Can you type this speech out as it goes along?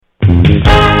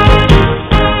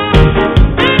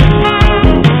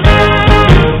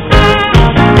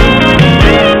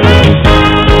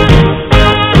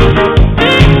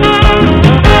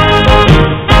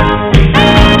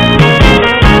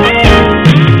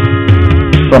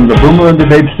From the Boomer and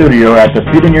the Babe studio at the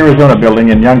Feeding Arizona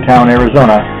building in Youngtown,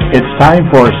 Arizona, it's time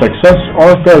for Success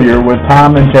or Failure with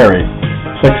Tom and Terry.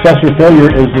 Success or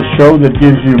Failure is the show that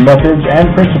gives you methods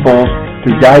and principles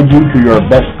to guide you to your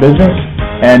best business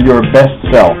and your best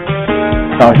self.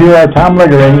 Now here are Tom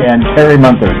Loegering and Terry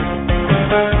Munthers.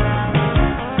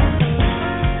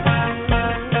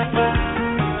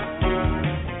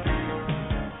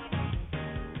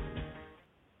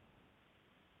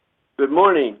 Good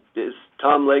morning. This is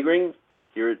Tom Loegering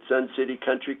here at Sun City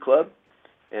Country Club,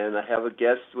 and I have a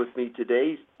guest with me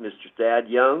today, Mr. Thad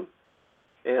Young,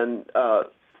 and I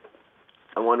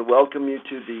want to welcome you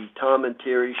to the Tom and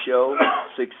Terry Show,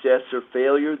 Success or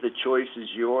Failure, the choice is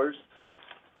yours.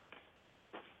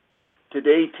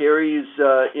 Today, Terry is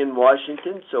in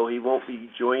Washington, so he won't be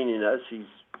joining us. He's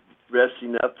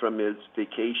resting up from his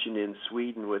vacation in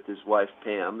Sweden with his wife,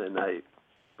 Pam, and I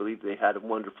believe they had a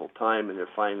wonderful time, and they're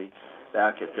finally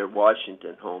back at their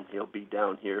Washington home. He'll be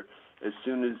down here as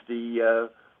soon as the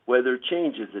weather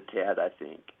changes a tad, I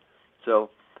think. So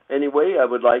anyway, I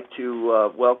would like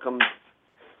to welcome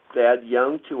Thad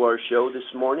Young to our show this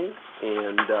morning.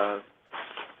 And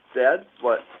Thad,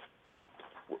 why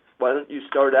don't you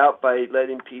start out by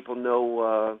letting people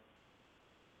know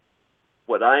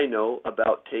what I know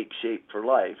about Take Shape for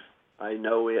Life. I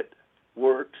know it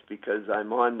works because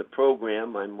I'm on the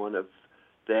program. I'm one of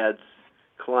Thad's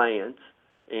clients,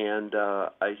 and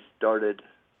I started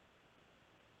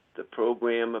the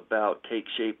program about Take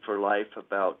Shape for Life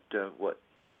about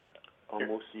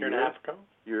almost a year and a half ago.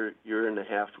 Year and a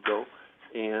half ago,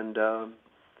 and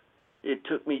it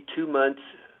took me 2 months,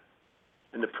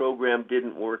 and the program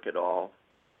didn't work at all.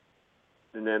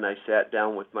 And then I sat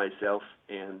down with myself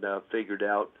and figured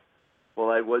out, well,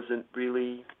 I wasn't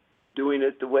really doing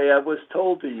it the way I was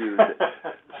told to use it.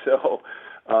 So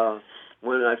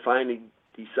when I finally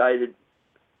decided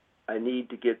I need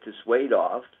to get this weight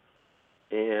off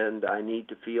and I need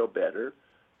to feel better,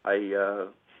 I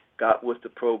got with the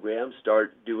program,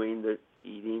 started doing the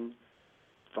eating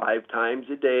 5 times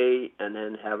a day, and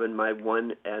then having my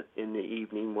in the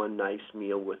evening, one nice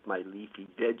meal with my leafy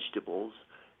vegetables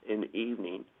in the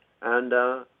evening. And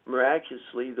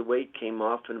miraculously, the weight came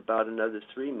off in about another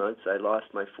 3 months. I lost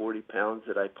my 40 pounds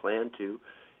that I planned to.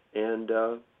 And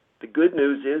the good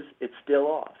news is it's still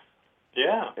off.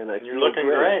 Yeah, and you're looking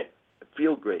great. I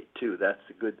feel great, too. That's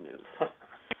the good news.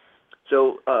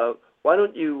 So why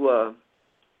don't you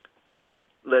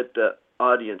let the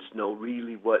audience know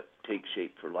really what Take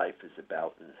Shape for Life is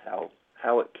about and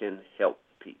how it can help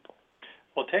people.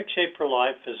 Well, Take Shape for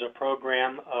Life is a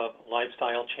program of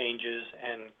lifestyle changes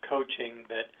and coaching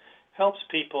that helps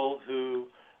people who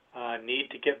need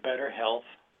to get better health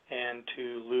and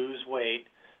to lose weight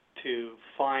to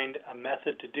find a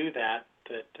method to do that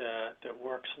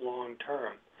works long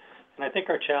term. And I think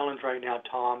our challenge right now,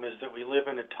 Tom, is that we live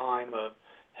in a time of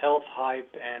health hype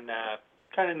and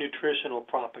kind of nutritional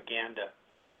propaganda.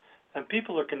 And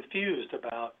people are confused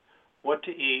about what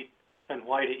to eat and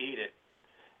why to eat it.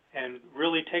 And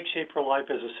really, Take Shape for Life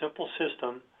is a simple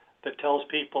system that tells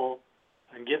people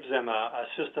and gives them a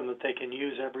system that they can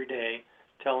use every day,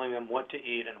 telling them what to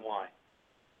eat and why.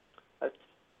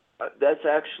 That's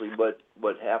actually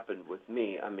what happened with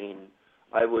me. I mean,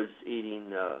 I was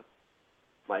eating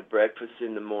my breakfast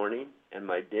in the morning and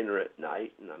my dinner at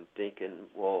night, and I'm thinking,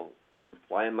 well,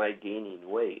 why am I gaining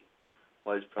weight?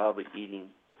 Well, I was probably eating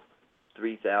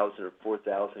 3,000 or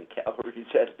 4,000 calories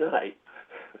at night.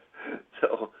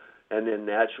 So, and then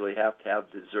naturally have to have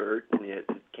dessert, and it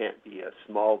can't be a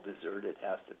small dessert, it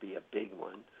has to be a big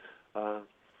one.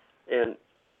 And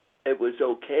it was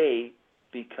okay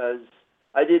because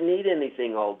I didn't eat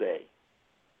anything all day.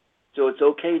 So it's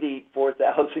okay to eat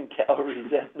 4,000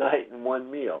 calories at night in one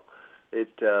meal, and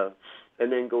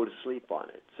then go to sleep on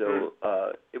it. So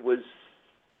it was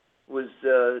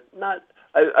not.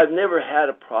 I've never had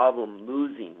a problem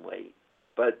losing weight,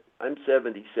 but I'm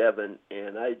 77,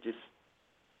 and I just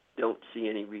don't see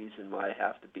any reason why I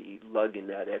have to be lugging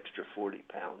that extra 40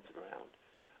 pounds around.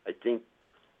 I think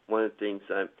one of the things,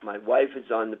 my wife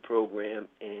is on the program,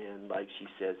 and like she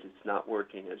says, it's not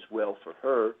working as well for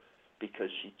her because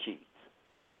she cheats.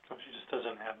 So she just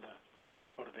doesn't have the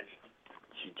motivation.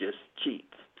 She just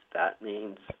cheats. That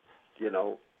means,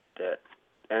 that,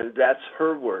 and that's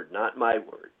her word, not my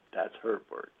word. That's her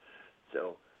word.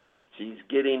 So she's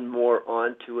getting more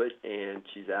onto it, and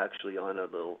she's actually on a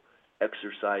little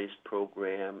exercise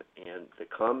program, and the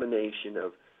combination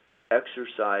of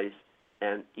exercise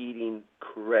and eating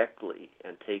correctly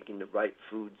and taking the right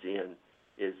foods in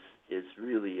is is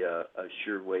really a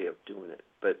sure way of doing it.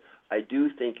 But I do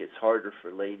think it's harder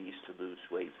for ladies to lose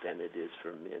weight than it is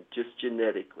for men, just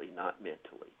genetically, not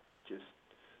mentally. Just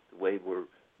the way we're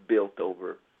built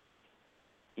over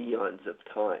eons of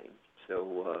time.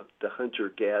 So the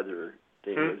hunter-gatherer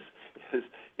thing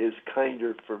is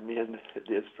kinder for men than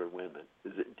it is for women.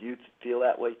 Do you feel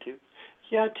that way too?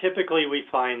 Yeah, typically we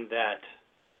find that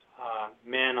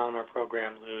men on our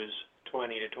program lose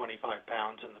 20 to 25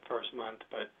 pounds in the first month,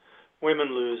 but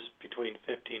women lose between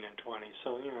 15 and 20.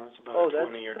 So, it's about a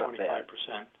 20 or 25%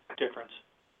 difference.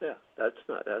 Yeah, that's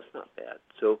not bad.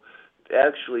 So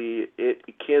actually it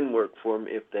can work for them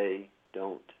if they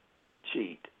don't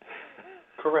cheat.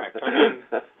 Correct. I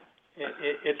mean,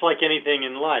 it's like anything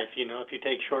in life, if you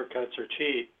take shortcuts or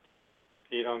cheat,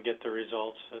 you don't get the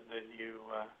results that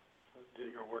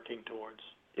you're working towards.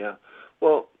 Yeah.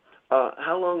 Well,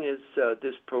 how long has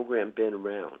this program been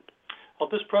around? Well,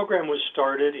 this program was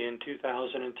started in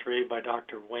 2003 by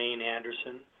Dr. Wayne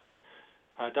Anderson.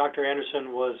 Dr.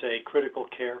 Anderson was a critical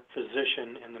care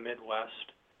physician in the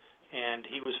Midwest, and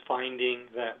he was finding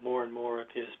that more and more of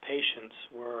his patients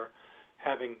were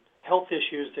having health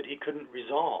issues that he couldn't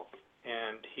resolve.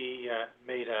 And he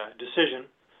made a decision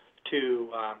to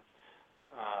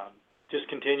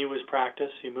discontinue his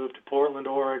practice. He moved to Portland,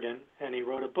 Oregon, and he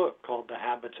wrote a book called The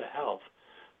Habits of Health,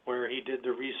 where he did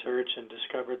the research and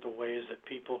discovered the ways that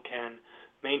people can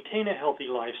maintain a healthy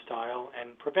lifestyle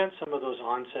and prevent some of those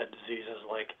onset diseases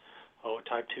like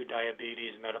type 2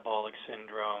 diabetes, metabolic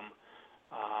syndrome,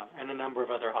 and a number of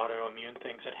other autoimmune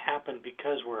things that happen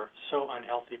because we're so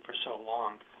unhealthy for so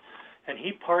long. And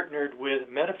he partnered with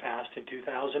MediFast in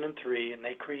 2003, and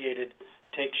they created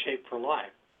Take Shape for Life.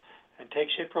 And Take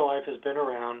Shape for Life has been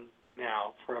around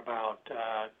now for about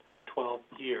 12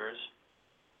 years,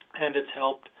 and it's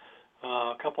helped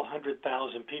a couple 100,000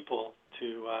 people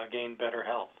to gain better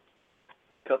health.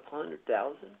 Couple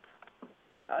 100,000?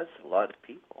 That's a lot of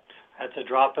people. That's a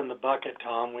drop in the bucket,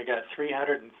 Tom. We got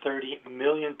 330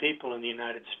 million people in the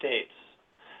United States,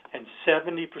 and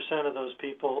 70% of those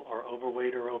people are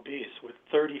overweight or obese, with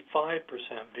 35%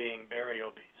 being very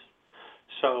obese.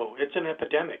 So it's an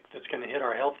epidemic that's going to hit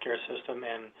our healthcare system,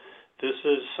 and this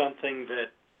is something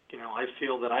that I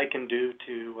feel that I can do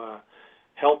to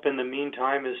help in the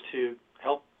meantime, is to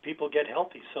help people get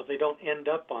healthy so they don't end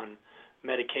up on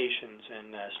medications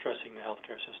and stressing the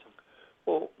healthcare system.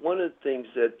 Well, one of the things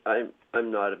that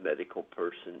I'm not a medical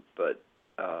person, but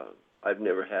I've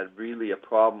never had really a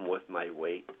problem with my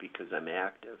weight because I'm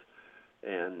active,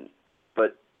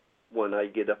 but when I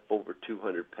get up over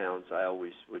 200 pounds, I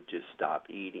always would just stop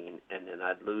eating, and then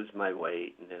I'd lose my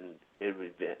weight, and then it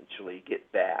would eventually get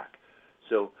back.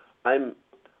 So I'm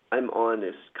on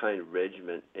this kind of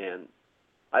regimen, and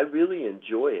I really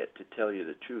enjoy it, to tell you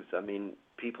the truth. I mean,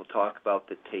 people talk about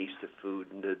the taste of food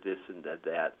and the this and the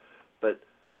that, but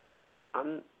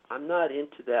I'm not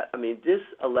into that. I mean, this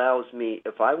allows me,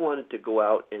 if I wanted to go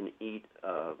out and eat,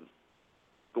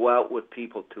 go out with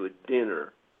people to a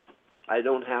dinner, I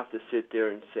don't have to sit there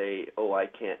and say, oh, I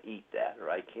can't eat that, or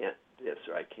I can't this,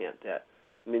 or I can't that.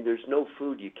 I mean, there's no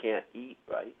food you can't eat,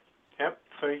 right? Yep.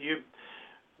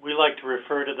 We like to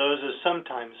refer to those as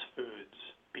sometimes foods,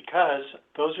 because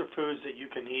those are foods that you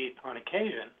can eat on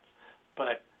occasion,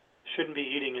 but shouldn't be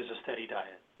eating as a steady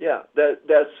diet. Yeah,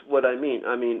 that's what I mean.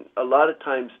 I mean, a lot of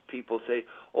times people say,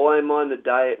 oh, I'm on the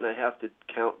diet and I have to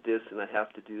count this and I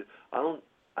have to do. I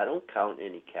don't count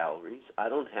any calories. I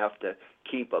don't have to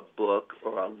keep a book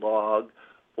or a log,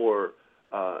 or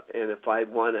and if I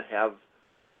want to have,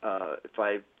 if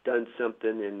I've done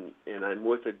something and I'm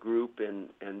with a group and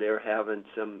they're having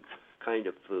some kind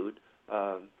of food,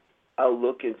 I'll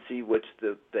look and see what's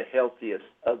the healthiest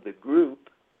of the group,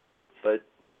 but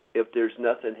if there's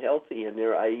nothing healthy in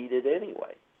there, I eat it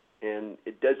anyway. And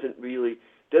it doesn't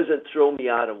throw me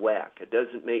out of whack. It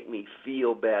doesn't make me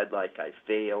feel bad like I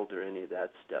failed or any of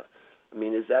that stuff. I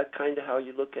mean, is that kind of how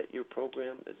you look at your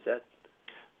program? Is that?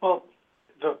 Well,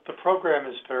 the program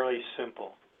is fairly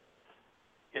simple.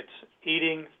 It's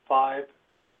eating 5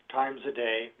 times a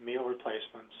day, meal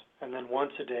replacements, and then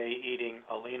once a day eating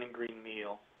a lean and green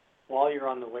meal while you're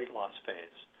on the weight loss phase.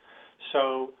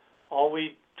 So all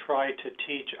we try to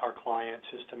teach our clients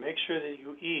is to make sure that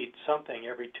you eat something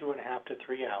every 2.5 to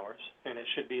 3 hours, and it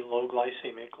should be low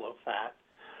glycemic, low fat.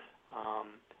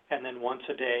 And then once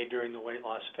a day during the weight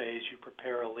loss phase, you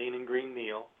prepare a lean and green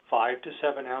meal, 5 to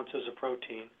 7 ounces of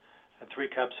protein, and 3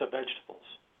 cups of vegetables.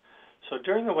 So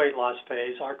during the weight loss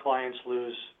phase, our clients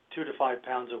lose 2 to 5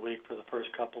 pounds a week for the first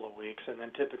couple of weeks, and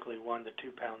then typically 1 to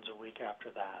 2 pounds a week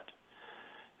after that.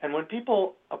 And when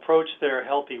people approach their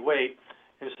healthy weight,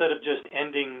 instead of just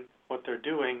ending what they're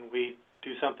doing, we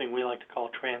do something we like to call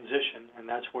transition, and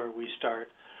that's where we start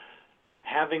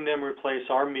having them replace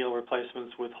our meal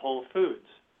replacements with whole foods.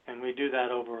 And we do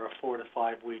that over a 4 to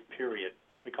 5 week period.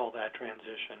 We call that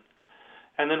transition.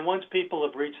 And then once people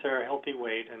have reached their healthy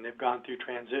weight and they've gone through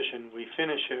transition, we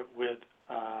finish it with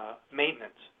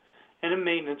maintenance. And in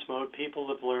maintenance mode, people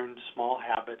have learned small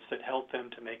habits that help them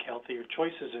to make healthier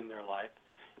choices in their life,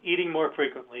 eating more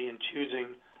frequently and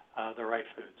choosing the right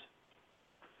foods.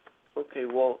 Okay,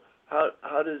 well,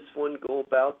 how does one go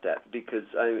about that? Because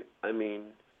I mean,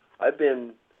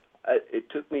 it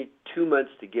took me 2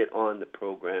 months to get on the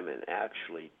program and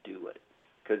actually do it.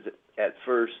 Because at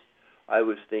first I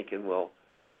was thinking, well,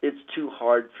 it's too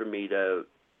hard for me to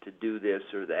do this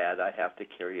or that. I have to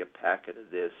carry a packet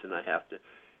of this, and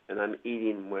I'm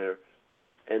eating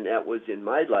and that was in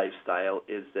my lifestyle,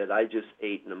 is that I just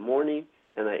ate in the morning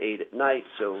and I ate at night,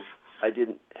 so I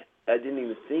didn't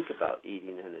even think about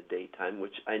eating in the daytime,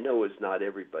 which I know is not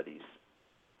everybody's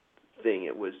thing.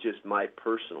 It was just my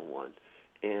personal one.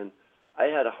 And I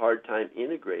had a hard time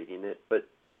integrating it, but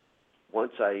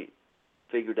once I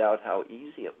figured out how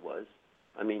easy it was,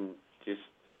 I mean, just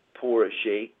pour a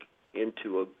shake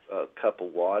into a cup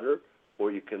of water,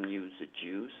 or you can use a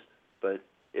juice, but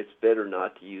it's better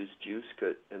not to use juice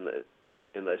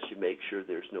unless you make sure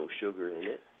there's no sugar in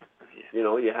it. You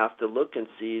know, you have to look and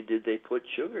see, did they put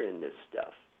sugar in this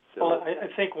stuff? So, well, I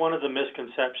think one of the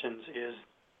misconceptions is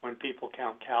when people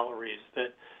count calories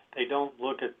that they don't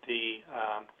look at the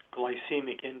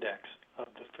glycemic index of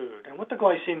the food. And what the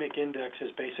glycemic index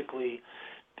is basically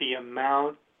the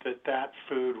amount that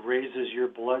food raises your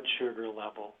blood sugar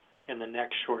level in the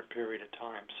next short period of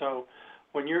time. So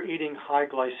when you're eating high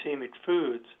glycemic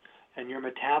foods and your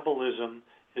metabolism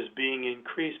is being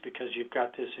increased because you've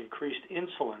got this increased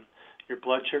insulin, your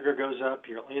blood sugar goes up,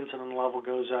 your insulin level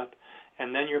goes up,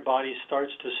 and then your body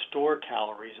starts to store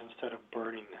calories instead of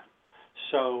burning them.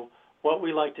 So what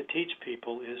we like to teach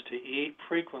people is to eat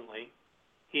frequently,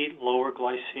 eat lower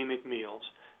glycemic meals,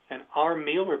 and our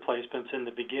meal replacements in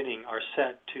the beginning are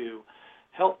set to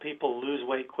help people lose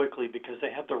weight quickly because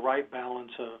they have the right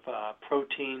balance of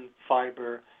protein,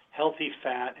 fiber, healthy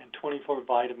fat, and 24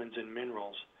 vitamins and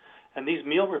minerals. And these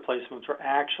meal replacements were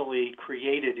actually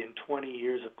created in 20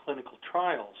 years of clinical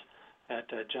trials at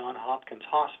Johns Hopkins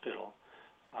Hospital,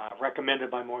 recommended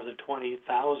by more than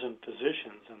 20,000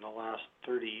 physicians in the last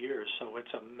 30 years. So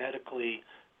it's a medically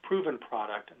proven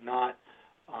product, not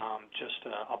just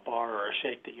a bar or a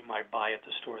shake that you might buy at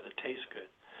the store that tastes good.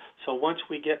 So once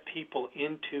we get people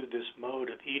into this mode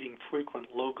of eating frequent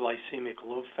low glycemic,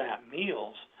 low fat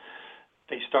meals,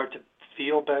 they start to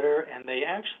feel better and they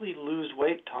actually lose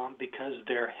weight, Tom, because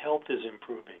their health is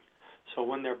improving. So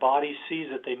when their body sees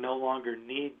that they no longer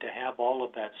need to have all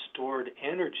of that stored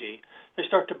energy, they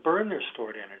start to burn their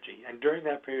stored energy. And during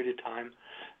that period of time,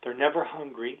 they're never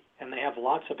hungry and they have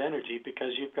lots of energy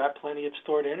because you've got plenty of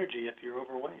stored energy if you're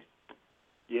overweight.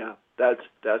 Yeah,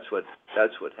 that's what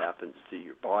happens to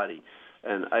your body.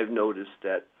 And I've noticed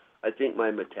that I think my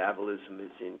metabolism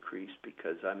is increased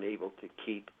because I'm able to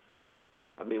keep,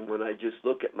 I mean, when I just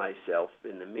look at myself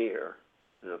in the mirror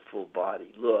in a full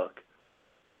body look,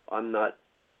 I'm not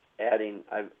adding,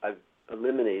 I've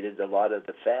eliminated a lot of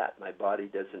the fat. My body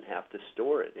doesn't have to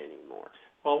store it anymore.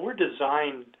 Well, we're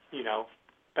designed,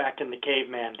 back in the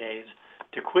caveman days,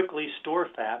 to quickly store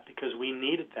fat because we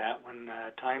needed that when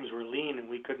times were lean and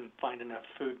we couldn't find enough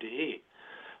food to eat.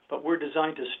 But we're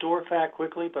designed to store fat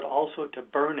quickly, but also to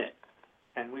burn it.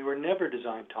 And we were never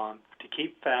designed, Tom, to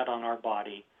keep fat on our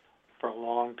body for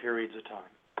long periods of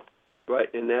time.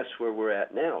 Right, and that's where we're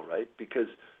at now, right? Because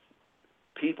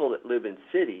people that live in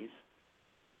cities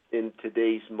in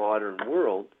today's modern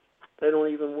world, they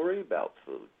don't even worry about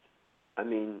food. I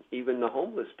mean, even the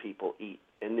homeless people eat,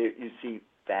 and you see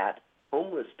fat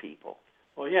homeless people.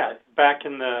 Well, yeah, back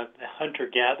in the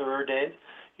hunter-gatherer days,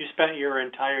 you spent your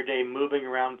entire day moving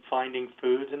around finding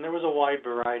foods, and there was a wide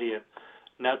variety of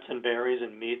nuts and berries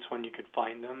and meats when you could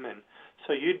find them, and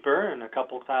so you'd burn a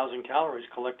couple thousand calories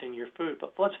collecting your food.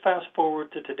 But let's fast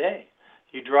forward to today.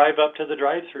 You drive up to the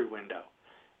drive-through window.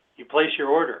 You place your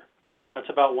order. That's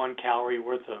about 1 calorie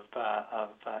worth of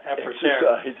effort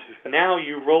there. Now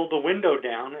you roll the window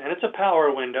down, and it's a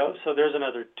power window, so there's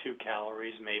another 2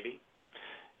 calories maybe.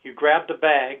 You grab the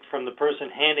bag from the person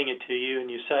handing it to you,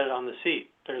 and you set it on the seat.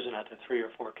 There's another 3 or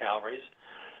 4 calories.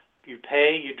 You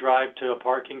pay, you drive to a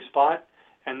parking spot,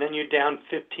 and then you down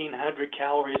 1,500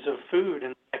 calories of food in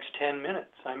the next 10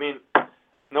 minutes. I mean,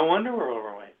 no wonder we're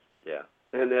overweight. Yeah,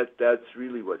 and that's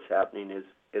really what's happening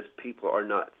is people are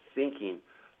not thinking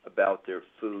about their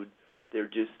food. They're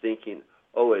just thinking,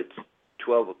 oh, it's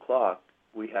 12 o'clock,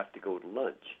 we have to go to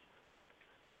lunch.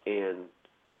 and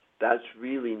that's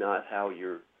really not how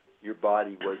your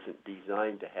body wasn't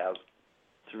designed to have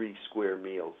 3 square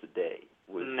meals a day.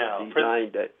 It was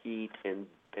designed to eat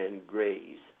and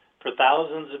graze. For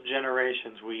thousands of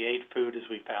generations, we ate food as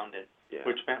we found it, Yeah.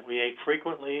 which meant we ate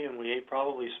frequently and we ate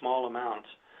probably small amounts,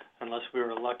 unless we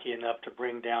were lucky enough to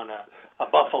bring down a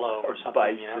buffalo or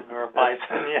something, you know, or a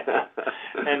bison, yeah.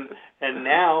 And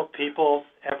now people,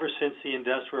 ever since the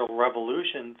Industrial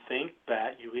Revolution, think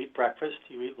that you eat breakfast,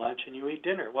 you eat lunch, and you eat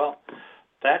dinner. Well,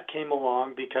 that came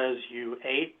along because you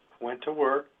ate, went to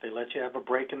work, they let you have a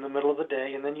break in the middle of the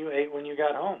day, and then you ate when you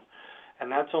got home.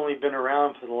 And that's only been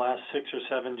around for the last 6 or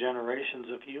 7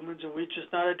 generations of humans, and we've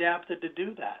just not adapted to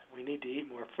do that. We need to eat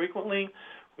more frequently.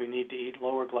 We need to eat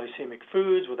lower glycemic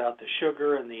foods without the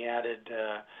sugar and the added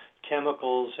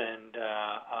chemicals and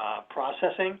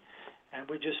processing, and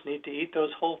we just need to eat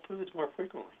those whole foods more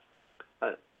frequently.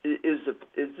 Is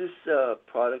this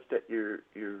product that you're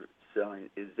selling,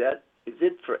 is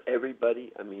it for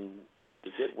everybody? I mean,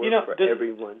 does it work for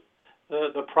everyone?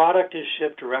 The product is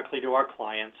shipped directly to our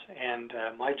clients, and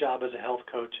my job as a health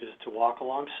coach is to walk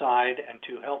alongside and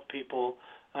to help people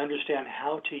understand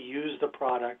how to use the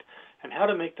product and how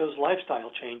to make those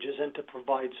lifestyle changes and to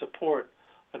provide support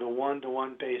on a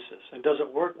one-to-one basis. And does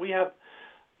it work? We have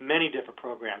many different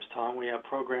programs, Tom. We have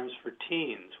programs for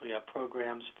teens. We have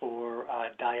programs for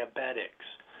diabetics.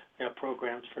 We have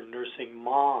programs for nursing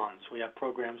moms. We have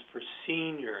programs for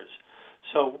seniors.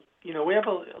 So, you know, we have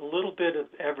a little bit of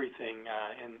everything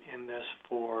in this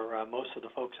for most of the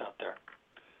folks out there.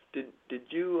 Did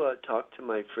you talk to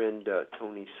my friend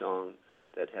Tony Song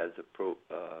that has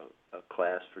a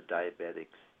class for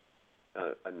diabetics?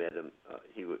 I met him.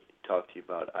 He would talk to you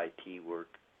about IT work.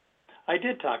 I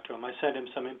did talk to him. I sent him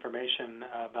some information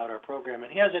about our program,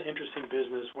 and he has an interesting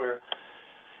business where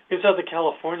in Southern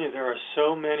California, there are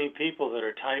so many people that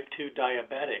are type 2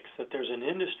 diabetics that there's an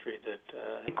industry that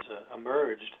has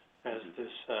emerged as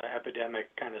this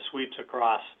epidemic kind of sweeps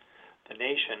across the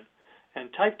nation. And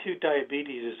type 2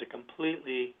 diabetes is a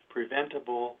completely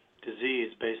preventable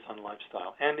disease based on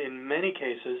lifestyle. And in many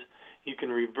cases, you can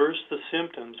reverse the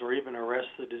symptoms or even arrest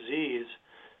the disease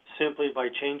simply by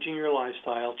changing your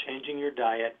lifestyle, changing your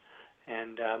diet,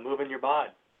 and moving your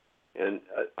body. And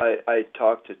I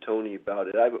talked to Tony about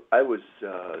it. I was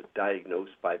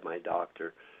diagnosed by my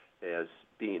doctor as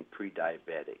being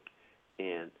pre-diabetic.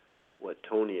 And what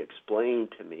Tony explained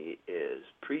to me is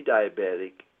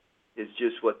pre-diabetic is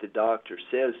just what the doctor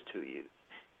says to you.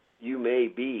 You may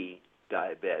be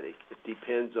diabetic. It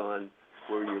depends on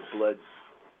where your blood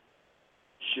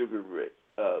sugar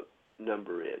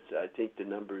number is. I think the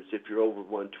number is if you're over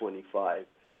 125,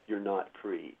 you're not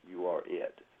pre, you are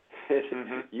it.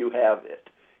 Mm-hmm. You have it.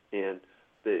 And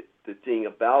the thing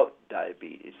about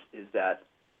diabetes is that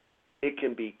it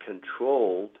can be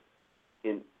controlled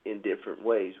in different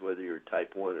ways, whether you're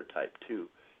type 1 or type 2.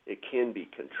 It can be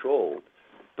controlled,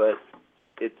 but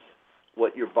it's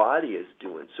what your body is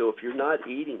doing. So if you're not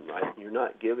eating right, you're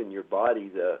not giving your body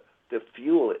the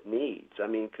fuel it needs. I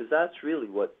mean, because that's really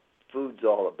what food's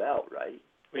all about, right?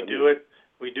 We do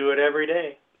it every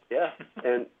day. Yeah,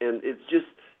 and it's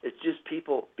just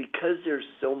people, because there's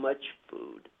so much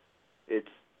food, it's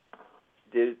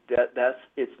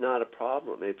not a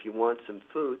problem. If you want some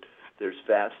food, there's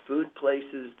fast food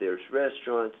places, there's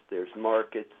restaurants, there's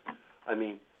markets. I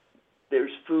mean,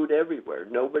 there's food everywhere.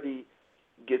 Nobody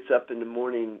gets up in the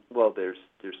morning. Well, there's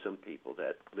some people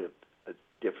that live a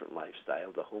different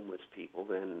lifestyle, the homeless people,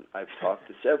 and I've talked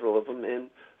to several of them, and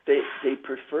they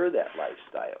prefer that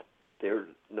lifestyle. They're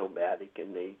nomadic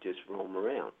and they just roam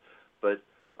around. But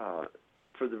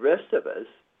for the rest of us,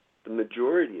 the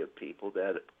majority of people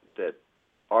that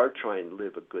are trying to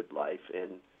live a good life,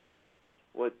 and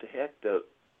what the heck,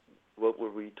 what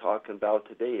were we talking about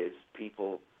today is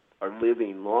people are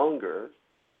living longer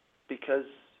because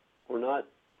we're not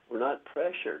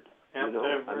pressured. Yeah, you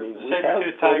know? I mean, the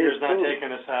saber-tooth tiger's not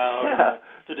taking us out. Yeah.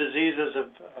 The diseases of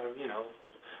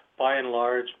by and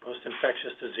large, most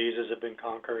infectious diseases have been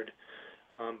conquered.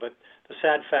 But the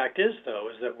sad fact is, though,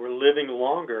 is that we're living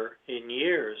longer in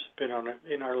years.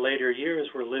 In our later years,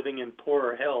 we're living in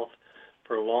poorer health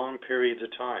for long periods of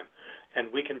time.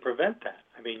 And we can prevent that.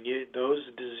 I mean, those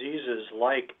diseases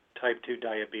like type 2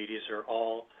 diabetes are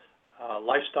all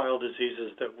lifestyle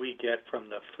diseases that we get from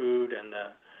the food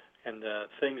and the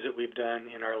things that we've done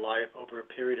in our life over a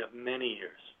period of many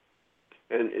years.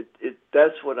 And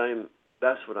that's what I'm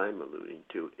alluding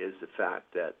to, is the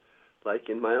fact that, like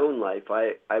in my own life,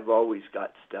 I've always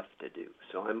got stuff to do.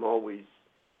 So I'm always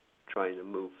trying to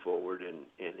move forward and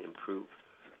improve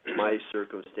my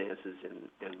circumstances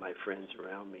and my friends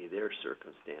around me, their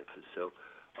circumstances. So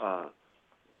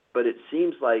but it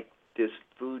seems like this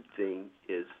food thing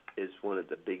is one of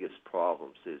the biggest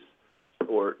problems,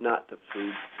 or not the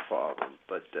food problem,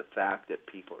 but the fact that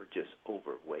people are just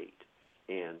overweight,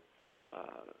 and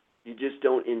you just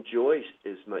don't enjoy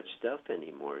as much stuff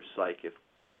anymore. It's like if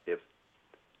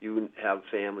you have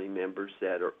family members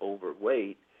that are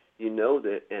overweight, you know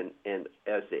that, and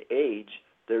as they age,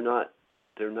 they're not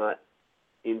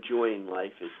enjoying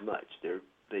life as much.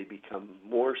 They become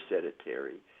more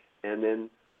sedentary, and then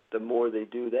the more they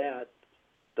do that,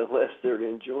 the less they're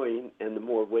enjoying, and the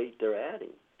more weight they're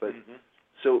adding. But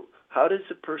so, how does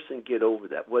a person get over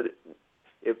that? What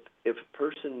if a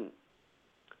person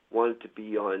wanted to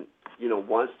be on,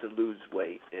 wants to lose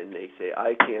weight, and they say,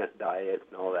 I can't diet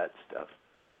and all that stuff?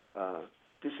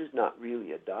 This is not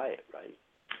really a diet, right?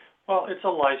 Well, it's a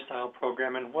lifestyle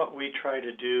program, and what we try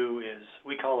to do is,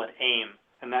 we call it AIM,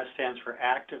 and that stands for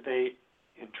Activate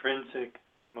Intrinsic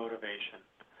Motivation.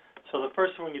 So the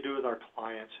first thing you do with our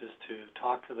clients is to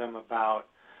talk to them about,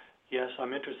 yes,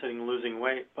 I'm interested in losing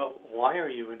weight, but why are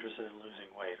you interested in losing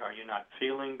weight? Are you not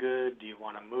feeling good? Do you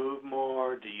want to move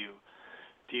more? Do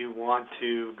you want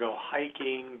to go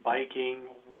hiking, biking?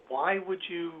 Why would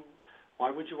you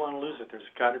want to lose it? There's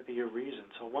got to be a reason.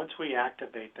 So once we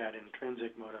activate that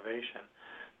intrinsic motivation,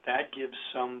 that gives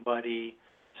somebody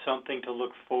something to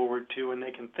look forward to, and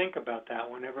they can think about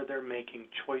that whenever they're making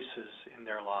choices in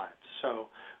their lives. So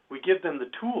we give them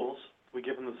the tools, we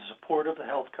give them the support of the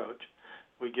health coach,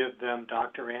 we give them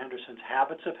Dr. Anderson's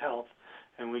Habits of Health,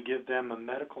 and we give them a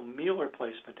medical meal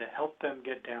replacement to help them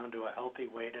get down to a healthy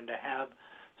weight and to have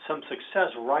some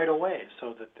success right away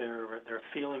so that they're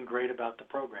feeling great about the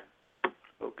program.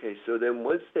 Okay, so then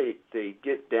once they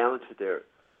get down to their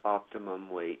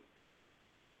optimum weight,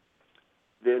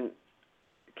 then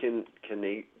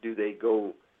do they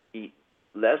go eat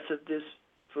less of this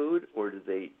food, or do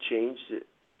they change it?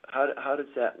 How does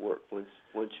that work once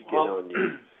you get on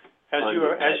your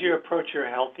as you approach your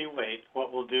healthy weight,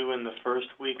 what we'll do in the first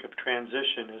week of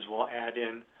transition is we'll add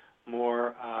in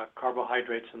more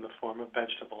carbohydrates in the form of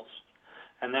vegetables,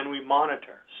 and then we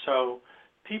monitor. So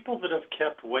people that have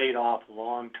kept weight off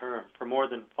long term for more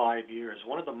than 5 years,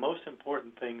 one of the most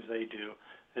important things they do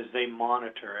is they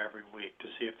monitor every week to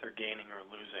see if they're gaining or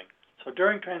losing. So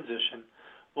during transition,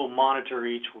 we'll monitor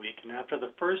each week, and after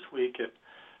the first week, if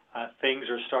things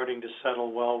are starting to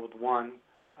settle well with one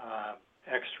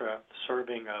extra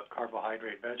serving of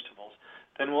carbohydrate vegetables,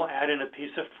 then we'll add in a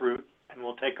piece of fruit, and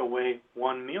we'll take away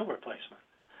one meal replacement.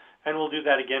 And we'll do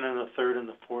that again in the third and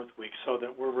the fourth week so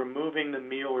that we're removing the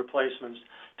meal replacements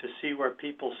to see where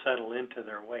people settle into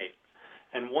their weight.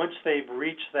 And once they've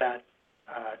reached that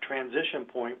transition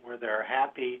point where they're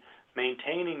happy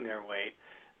maintaining their weight,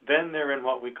 then they're in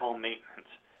what we call maintenance.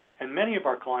 And many of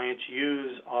our clients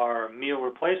use our meal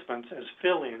replacements as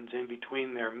fill-ins in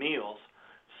between their meals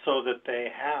so that they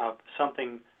have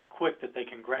something quick that they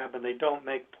can grab and they don't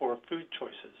make poor food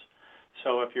choices.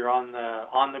 So if you're on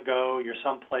the go, you're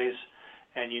someplace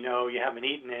and you haven't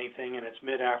eaten anything and it's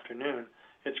mid-afternoon,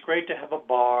 it's great to have a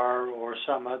bar or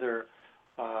some other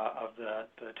of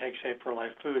the Take Shape for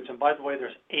Life foods. And by the way,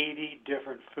 there's 80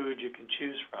 different foods you can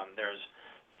choose from. There's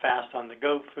fast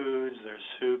on-the-go foods, there's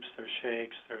soups, there's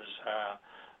shakes, there's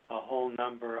a whole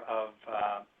number of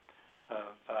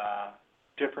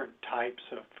different types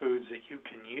of foods that you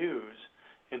can use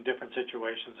in different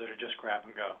situations that are just grab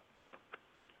and go.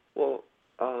 Well,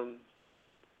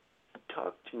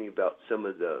 talk to me about some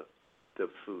of the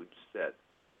foods that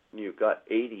you've got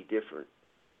 80 different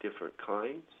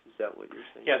kinds. Is that what you're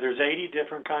saying? Yeah, there's 80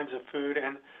 different kinds of food,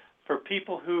 and for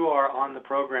people who are on the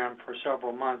program for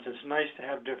several months, it's nice to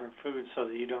have different foods so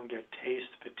that you don't get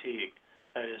taste fatigue,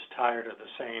 that is, tired of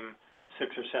the same 6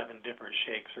 or 7 different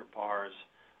shakes or bars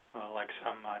like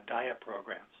some diet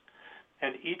programs.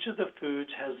 And each of the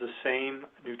foods has the same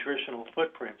nutritional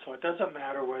footprint, so it doesn't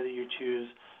matter whether you choose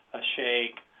a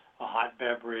shake, a hot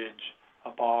beverage,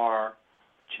 a bar,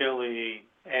 chili,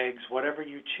 eggs, whatever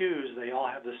you choose, they all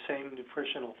have the same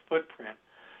nutritional footprint.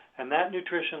 And that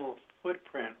nutritional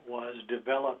footprint was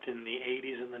developed in the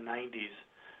 80s and the 90s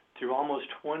through almost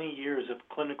 20 years of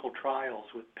clinical trials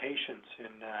with patients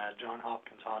in Johns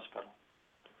Hopkins Hospital.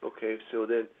 Okay, so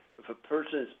then if a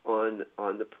person's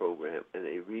on the program and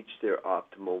they reach their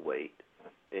optimal weight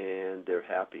and they're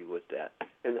happy with that,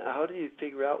 and how do you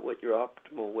figure out what your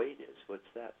optimal weight is? What's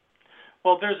that?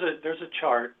 Well, there's a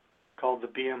chart called the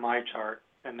BMI chart,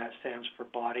 and that stands for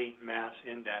Body Mass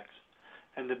Index.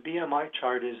 And the BMI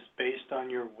chart is based on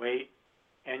your weight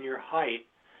and your height,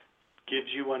 gives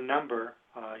you a number,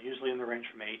 usually in the range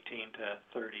from 18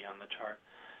 to 30 on the chart.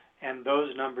 And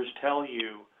those numbers tell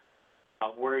you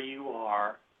where you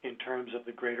are in terms of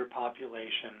the greater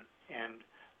population and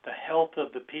the health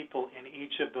of the people in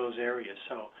each of those areas.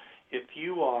 So if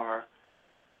you are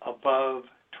above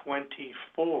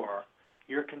 24,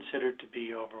 you're considered to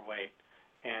be overweight.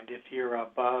 And if you're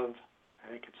above, I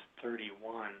think it's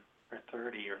 31 or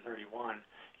 30 or 31,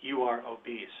 you are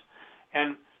obese.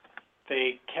 And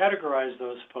they categorize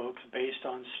those folks based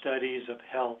on studies of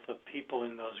health of people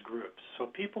in those groups. So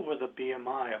people with a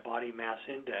BMI, a body mass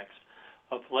index,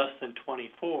 of less than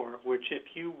 24, which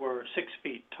if you were 6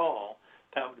 feet tall,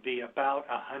 that would be about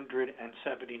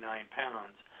 179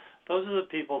 pounds. Those are the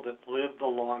people that live the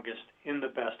longest in the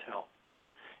best health.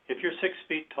 If you're 6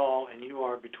 feet tall and you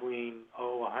are between,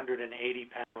 180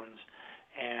 pounds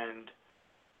and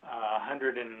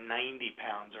 190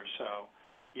 pounds or so,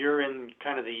 you're in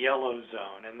kind of the yellow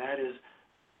zone, and that is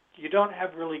you don't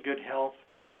have really good health,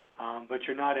 but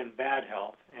you're not in bad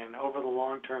health, and over the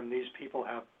long term, these people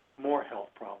have more health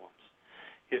problems.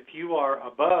 If you are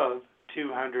above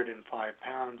 205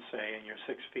 pounds, say, and you're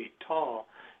 6 feet tall,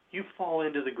 you fall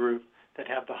into the group that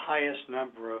have the highest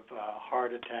number of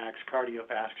heart attacks,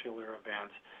 cardiovascular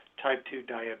events, type 2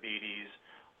 diabetes,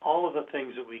 all of the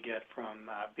things that we get from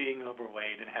being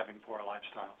overweight and having poor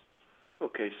lifestyles.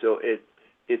 Okay, so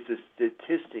it's a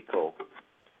statistical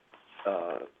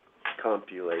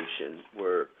compilation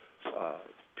where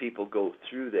people go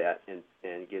through that and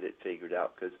get it figured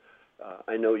out. Because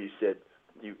I know you said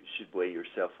you should weigh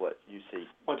yourself. What you say?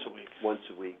 Once a week. Once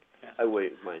a week. Yeah. I weigh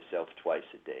myself twice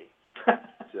a day.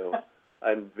 So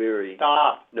I'm very.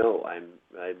 Stop. No, I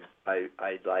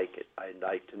like it. I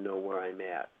like to know where I'm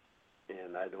at,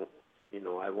 and I don't.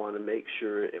 I want to make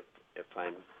sure if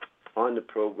I'm on the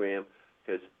program,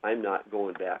 because I'm not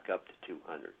going back up to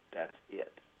 200. That's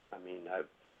it. I mean,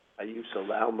 I used to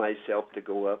allow myself to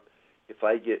go up. If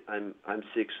I get, I'm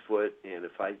 6 foot, and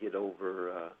if I get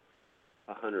over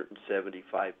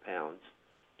 175 pounds,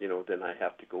 then I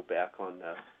have to go back on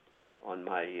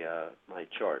my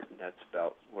chart, and that's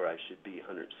about where I should be,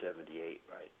 178,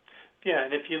 right? Yeah,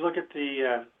 and if you look at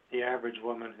the average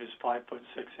woman who's 5'6"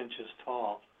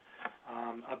 tall,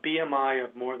 a BMI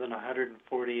of more than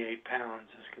 148 pounds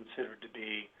is considered to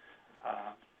be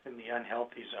in the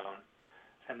unhealthy zone.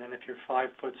 And then if you're 5'6"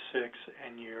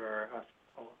 and you're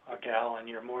a gal and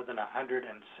you're more than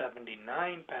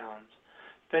 179 pounds,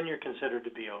 then you're considered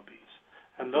to be obese.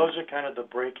 And those are kind of the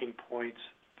breaking points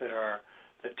that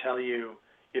tell you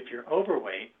if you're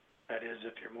overweight, that is,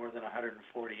 if you're more than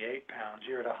 148 pounds,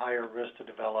 you're at a higher risk to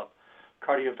develop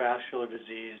cardiovascular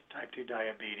disease, type 2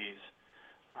 diabetes.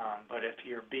 But if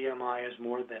your BMI is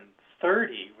more than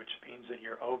 30, which means that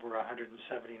you're over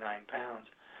 179 pounds,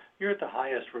 you're at the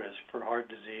highest risk for heart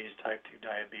disease, type 2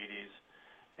 diabetes,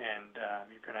 and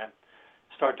you're going to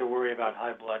start to worry about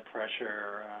high blood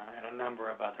pressure and a number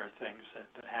of other things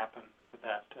that happen with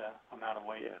that amount of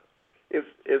weight. Yeah.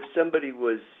 If somebody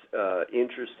was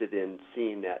interested in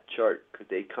seeing that chart, could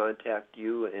they contact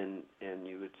you and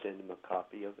you would send them a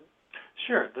copy of it?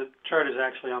 Sure. The chart is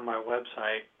actually on my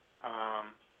website.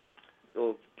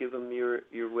 Well, give them your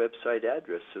website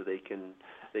address so they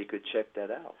could check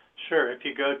that out. Sure. If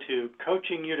you go to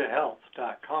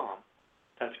coachingyoutohealth.com,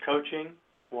 that's coaching,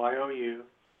 YOUTOHEALTH.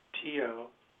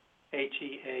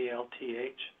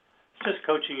 It's just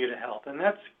Coaching You to Health, and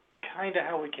that's kind of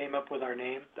how we came up with our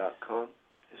name. .com.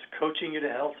 It's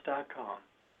coachingyoutohealth.com.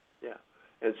 Yeah,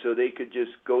 and so they could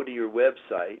just go to your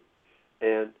website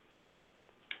and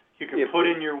you can put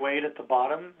in your weight at the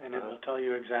bottom, and it will tell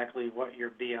you exactly what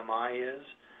your BMI is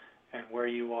and where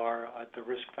you are at the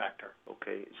risk factor.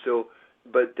 Okay, so,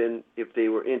 but then if they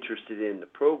were interested in the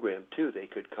program too, they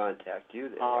could contact you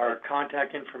then. Our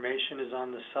contact information is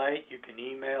on the site. You can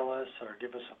email us or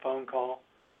give us a phone call,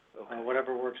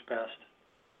 whatever works best.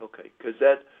 Okay, because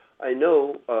I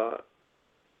know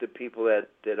the people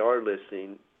that are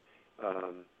listening,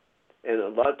 and a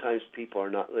lot of times people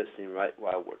are not listening right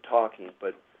while we're talking,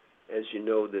 but as you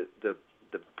know, the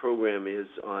program is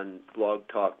on Blog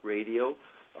Talk Radio.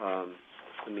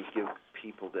 Let me give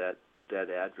people that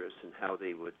address and how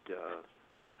they would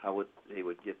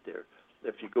get there.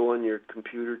 If you go on your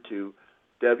computer to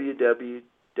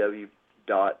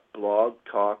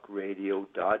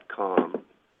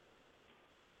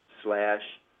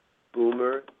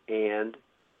www.blogtalkradio.com/Boomer and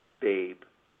Babe,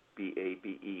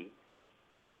 BABE.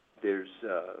 There's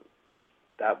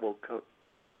that will come.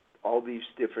 All these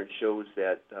different shows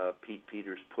that Pete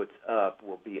Peters puts up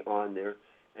will be on there,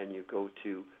 and you go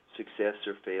to Success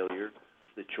or Failure.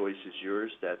 The choice is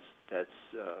yours. That's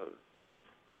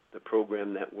the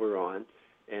program that we're on,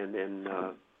 and then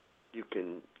you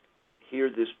can hear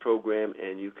this program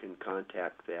and you can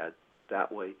contact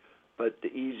that way. But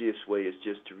the easiest way is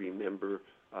just to remember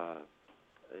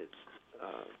It's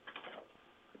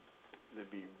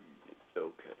maybe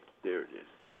okay. There it is.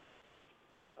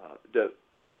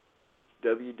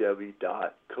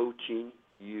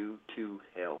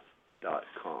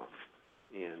 www.coachingu2health.com,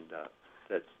 and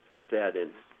that's that.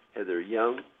 And Heather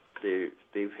Young,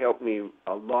 they've helped me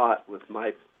a lot with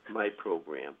my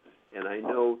program. And I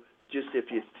know just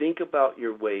if you think about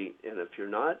your weight, and if you're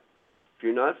not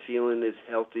feeling as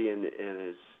healthy and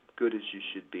as good as you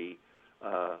should be,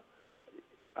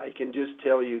 I can just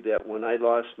tell you that when I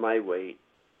lost my weight,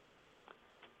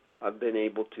 I've been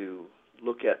able to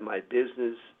look at my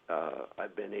business.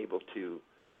 I've been able to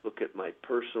look at my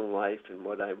personal life and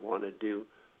what I want to do.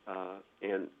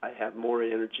 And I have more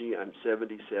energy. I'm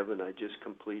 77. I just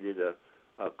completed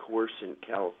a course in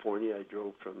California. I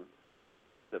drove from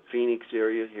the Phoenix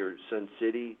area here in Sun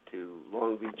City to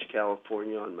Long Beach,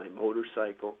 California on my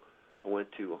motorcycle. I went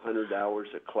to 100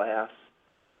 hours of class,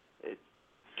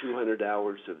 200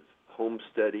 hours of home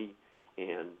study,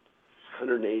 and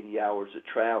 180 hours of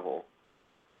travel.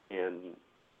 And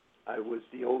I was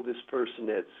the oldest person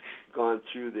that's gone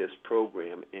through this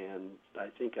program, and I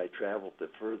think I traveled the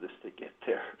furthest to get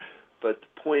there. But the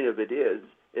point of it is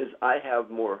I have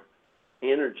more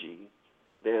energy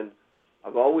than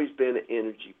I've always been an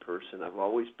energy person. I've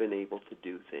always been able to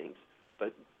do things,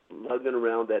 but lugging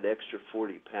around that extra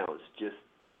 40 pounds just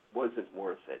wasn't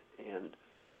worth it. And,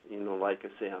 like I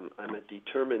say, I'm a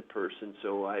determined person,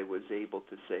 so I was able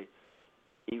to say,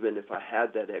 even if I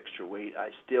had that extra weight,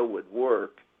 I still would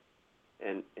work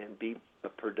and be a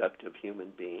productive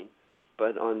human being.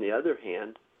 But on the other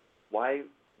hand, why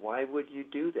would you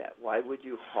do that? Why would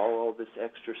you haul all this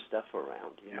extra stuff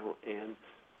around, And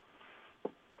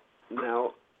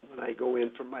now when I go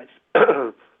in for my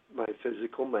my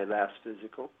physical, my last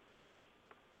physical,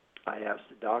 I asked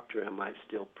the doctor, am I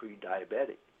still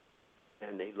pre-diabetic?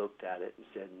 And they looked at it and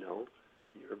said, no,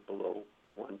 you're below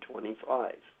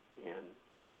 125. And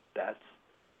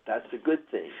that's a good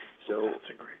thing. So that's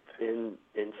a great thing.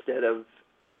 Instead of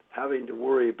having to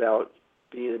worry about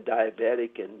being a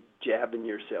diabetic and jabbing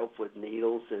yourself with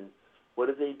needles, and what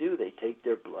do? They take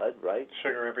their blood, right?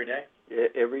 Sugar every day?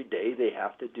 Every day they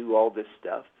have to do all this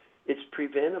stuff. It's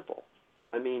preventable.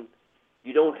 I mean,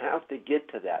 you don't have to get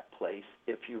to that place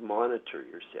if you monitor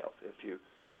yourself.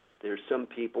 There's some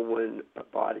people when a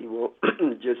body will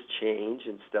just change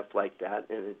and stuff like that,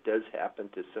 and it does happen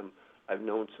to some. I've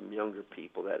known some younger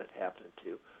people that it happened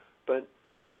to, but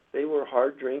they were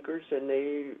hard drinkers and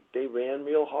they ran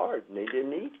real hard and they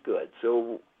didn't eat good.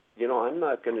 So, I'm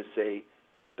not going to say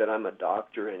that I'm a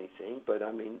doctor or anything, but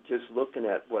I mean, just looking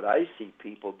at what I see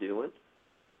people doing,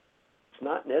 it's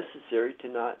not necessary to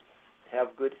not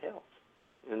have good health.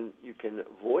 And you can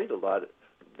avoid a lot of,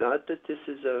 not that this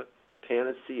is a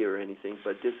panacea or anything,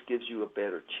 but this gives you a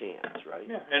better chance, right?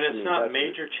 Yeah, and it's not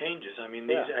major changes. I mean,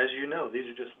 these, as you know, these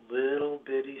are just little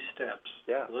bitty steps,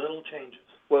 little changes.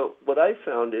 Well, what I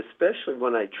found, especially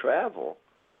when I travel,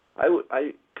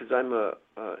 because I'm a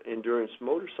endurance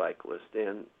motorcyclist,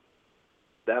 and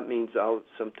that means I'll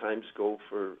sometimes go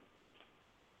for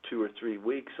 2 or 3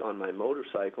 weeks on my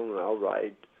motorcycle, and I'll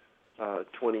ride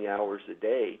 20 hours a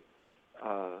day.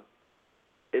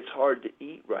 It's hard to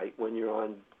eat right when you're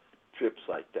on trips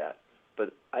like that.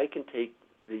 But I can take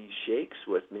these shakes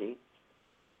with me,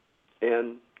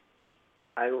 and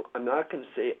I'm not going to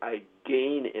say I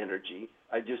gain energy.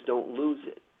 I just don't lose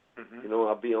it. Mm-hmm.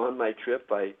 I'll be on my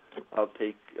trip. I'll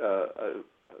take a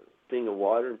thing of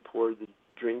water and pour the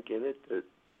drink in it, the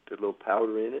little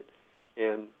powder in it,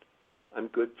 and I'm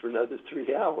good for another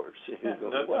 3 hours. Yeah,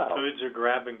 the foods are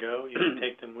grab and go. You can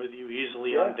take them with you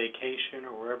easily on vacation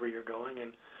or wherever you're going.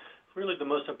 And really the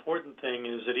most important thing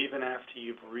is that even after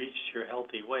you've reached your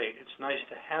healthy weight, it's nice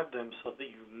to have them so that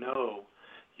you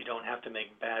don't have to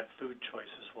make bad food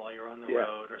choices while you're on the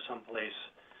road or someplace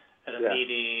at a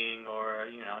meeting or,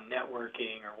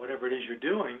 networking or whatever it is you're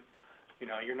doing.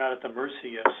 You're not at the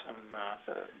mercy of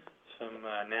some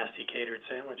nasty catered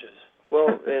sandwiches.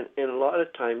 Well, and a lot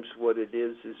of times what it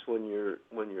is when you're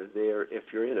there,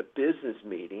 if you're in a business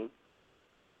meeting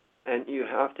and you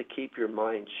have to keep your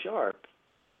mind sharp,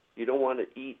 you don't want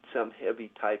to eat some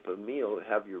heavy type of meal,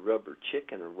 have your rubber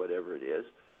chicken or whatever it is,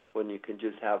 when you can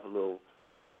just have a little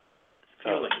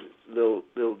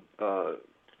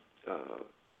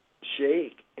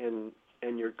shake and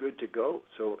you're good to go.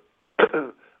 So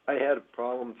I had a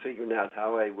problem figuring out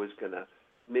how I was going to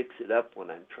mix it up when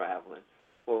I'm traveling.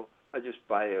 Well, I just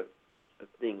buy a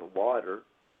thing of water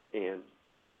and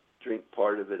drink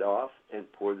part of it off and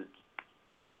put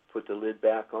the lid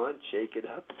back on, shake it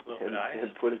up,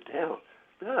 and put it down.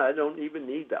 No, I don't even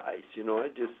need the ice.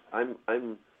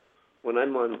 I'm when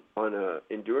I'm on a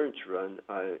endurance run,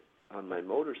 on my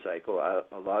motorcycle,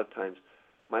 a lot of times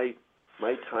my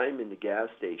time in the gas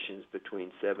station is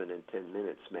between 7 and 10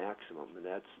 minutes maximum, and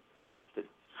that's to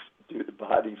do the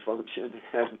body function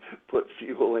and put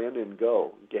fuel in and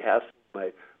go.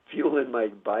 Fuel in my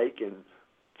bike and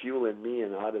fuel in me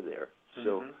and out of there. Mm-hmm.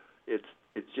 So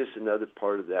it's just another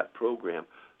part of that program.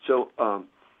 So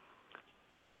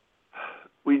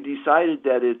we decided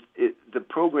that the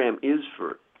program is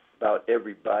for about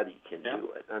everybody can do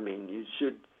it. I mean, you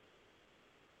should,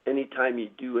 anytime you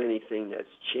do anything that's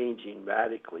changing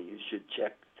radically, you should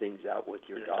check things out with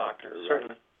your doctor. Right?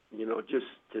 Certainly. You know, just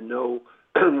to know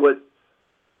what,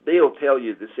 they'll tell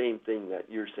you the same thing that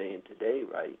you're saying today,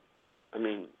 right? I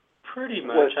mean, pretty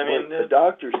much. The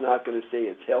doctor's not going to say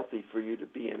it's healthy for you to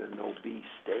be in an obese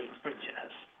state.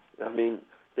 Yes. I mean,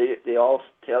 they all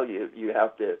tell you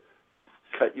have to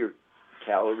cut your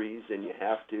calories and you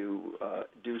have to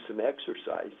do some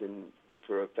exercise. And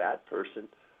for a fat person,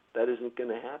 that isn't going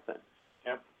to happen.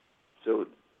 Yep. So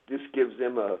this gives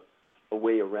them a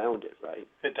way around it, right?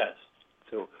 It does.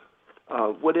 So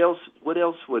what else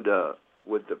would the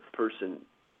person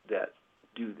that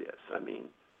do this? I mean,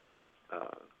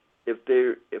 if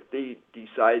they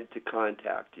decide to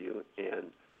contact you and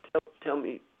tell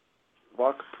me,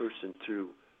 walk a person through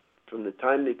from the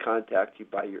time they contact you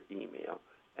by your email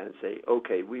and say,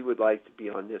 okay, we would like to be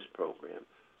on this program.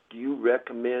 Do you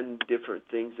recommend different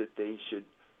things that they should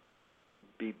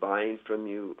be buying from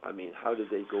you? I mean, how do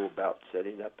they go about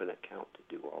setting up an account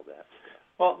to do all that stuff?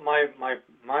 Well,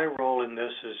 my role in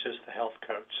this is just the health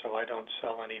coach, so I don't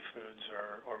sell any foods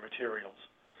or materials.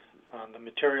 The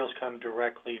materials come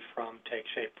directly from Take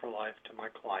Shape for Life to my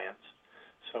clients.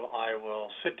 So I will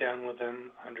sit down with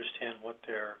them, understand what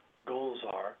their goals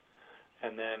are,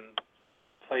 and then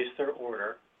place their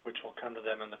order, which will come to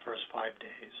them in the first 5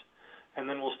 days. And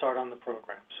then we'll start on the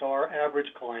program. So our average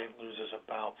client loses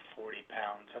about 40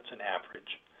 pounds. That's an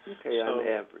average. Okay, on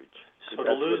average. So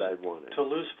that's what I wanted. To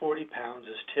lose 40 pounds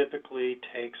typically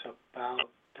takes about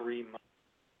 3 months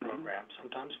program,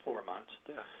 sometimes 4 months.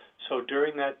 Yeah. So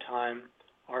during that time,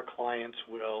 our clients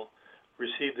will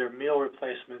receive their meal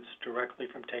replacements directly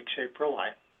from Take Shape for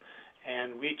Life,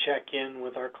 and we check in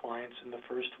with our clients in the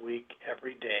first week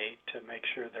every day to make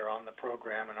sure they're on the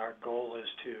program, and our goal is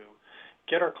to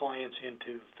get our clients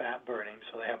into fat burning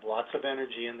so they have lots of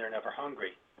energy and they're never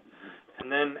hungry.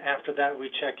 And then after that, we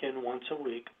check in once a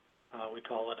week. We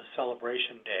call it a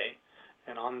celebration day,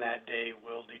 and on that day,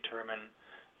 we'll determine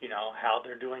how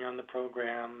they're doing on the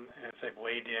program, if they've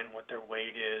weighed in, what their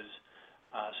weight is.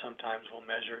 Sometimes we'll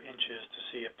measure inches to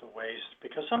see if the waist,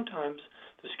 because sometimes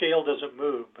the scale doesn't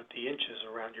move, but the inches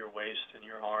around your waist and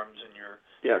your arms and your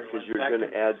because you're going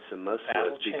to add some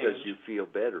muscle because you feel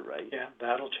better, right? Yeah,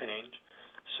 that'll change.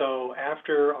 So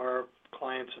after our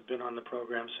clients have been on the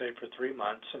program, say, for 3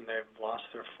 months and they've lost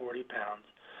their 40 pounds,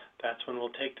 that's when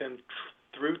we'll take them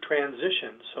through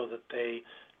transition so that they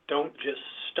don't just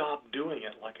stop doing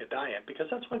it like a diet, because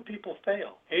that's why people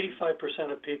fail.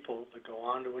 85% of people that go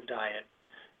onto a diet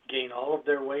gain all of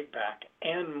their weight back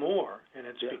and more, and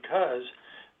it's because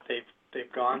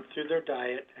they've gone through their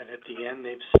diet and at the end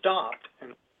they've stopped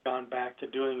and gone back to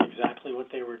doing exactly what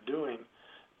they were doing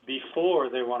before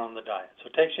they went on the diet. So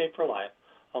Take Shape for Life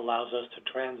allows us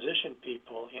to transition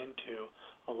people into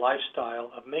a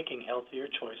lifestyle of making healthier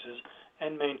choices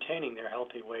and maintaining their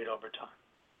healthy weight over time.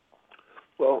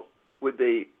 Well, would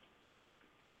they,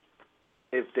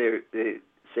 if they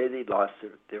say they lost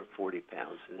their 40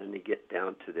 pounds and then they get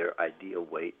down to their ideal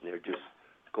weight and they're just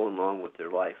going along with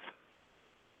their life,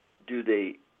 do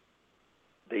they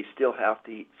still have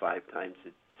to eat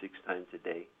 6 times a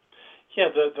day? Yeah,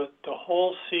 the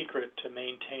whole secret to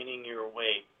maintaining your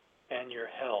weight and your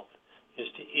health is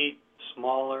to eat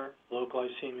smaller, low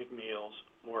glycemic meals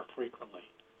more frequently,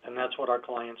 and that's what our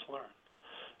clients learn.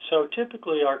 So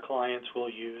typically our clients will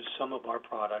use some of our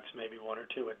products, maybe 1 or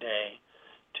 2 a day,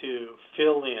 to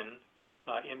fill in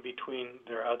between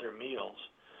their other meals,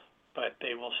 but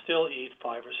they will still eat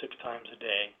 5 or 6 times a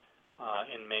day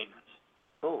in maintenance.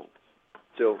 Oh,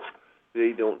 so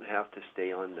they don't have to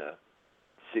stay on the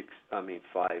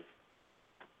 5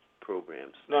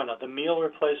 programs. No, the meal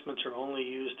replacements are only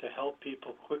used to help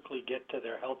people quickly get to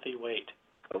their healthy weight.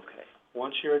 Okay.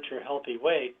 Once you're at your healthy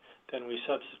weight, then we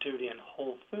substitute in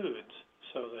whole foods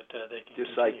so that they can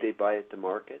just continue. like they buy at the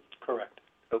market? Correct.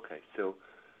 Okay, so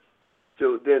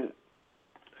then,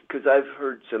 because I've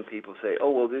heard some people say,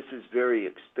 oh, well, this is very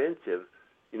expensive,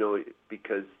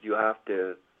 because you have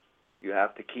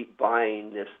to keep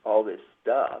buying all this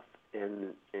stuff,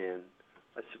 and I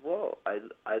said, well,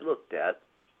 I looked at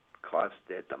cost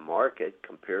at the market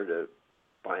compared to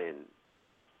buying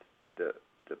the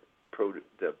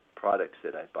products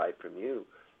that I buy from you,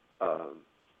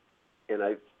 and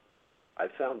I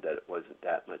found that it wasn't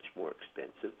that much more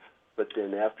expensive. But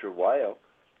then after a while,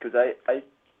 because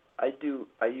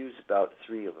I use about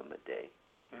 3 of them a day,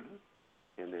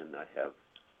 and then I have,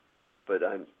 but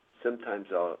sometimes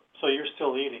I'll. So you're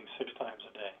still eating 6 times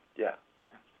a day. Yeah,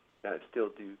 I still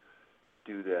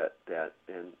do that,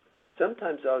 and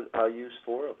sometimes I'll use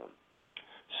 4 of them.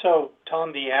 So,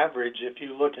 Tom, the average, if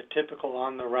you look at typical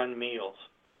on-the-run meals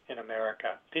in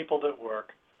America, people that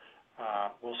work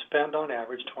will spend on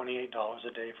average $28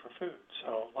 a day for food.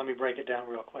 So let me break it down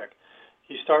real quick.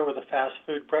 You start with a fast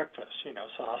food breakfast,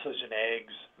 sausage and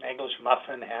eggs, an English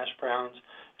muffin, hash browns,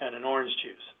 and an orange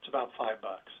juice. It's about $5.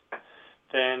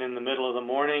 Then in the middle of the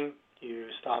morning, you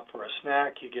stop for a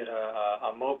snack. You get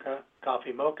a mocha,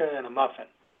 coffee mocha, and a muffin.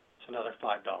 It's another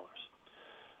 $5.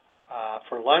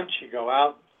 For lunch, you go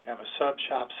out, have a sub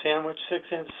shop sandwich,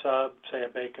 6-inch sub, say a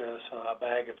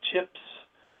bag of chips,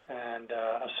 and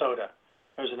a soda.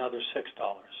 There's another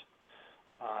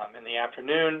 $6. In the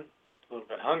afternoon, a little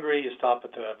bit hungry, you stop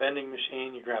at the vending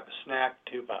machine, you grab a snack,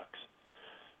 $2.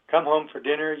 Come home for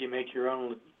dinner, you make your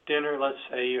own dinner. Let's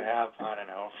say you have,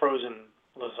 a frozen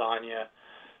lasagna,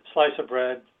 slice of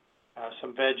bread,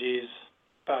 some veggies,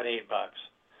 about $8.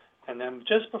 And then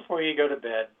just before you go to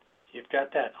bed, you've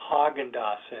got that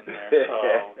Haagen-Dazs in there,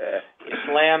 so you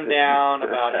slam down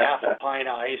about half a pint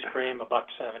of ice cream,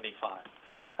 $1.75.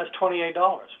 That's $28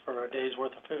 for a day's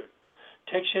worth of food.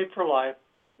 Take Shape for Life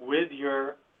with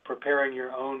your preparing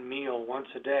your own meal once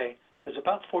a day is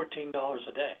about $14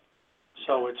 a day.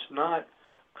 So it's not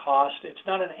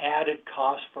an added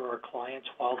cost for our clients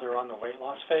while they're on the weight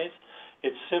loss phase.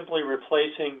 It's simply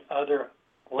replacing other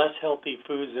less healthy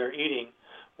foods they're eating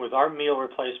with our meal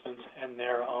replacements and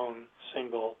their own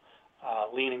single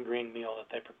lean and green meal that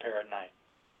they prepare at night.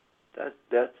 That's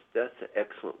an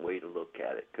excellent way to look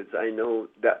at it, because I know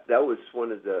that was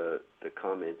one of the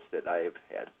comments that I have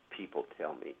had people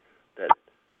tell me, that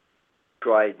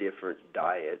try different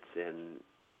diets and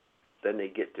then they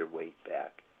get their weight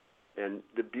back. And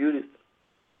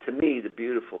to me, the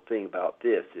beautiful thing about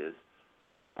this is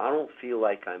I don't feel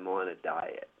like I'm on a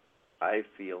diet. I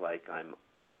feel like I'm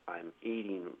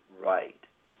eating right.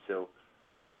 So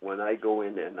when I go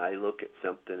in and I look at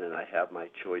something and I have my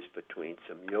choice between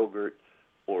some yogurt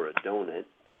or a donut,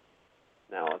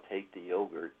 now I'll take the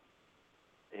yogurt,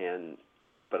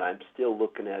 but I'm still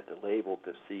looking at the label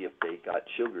to see if they got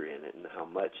sugar in it and how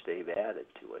much they've added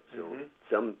to it.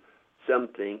 So some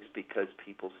things, because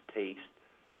people's taste,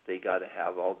 they got to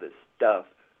have all this stuff.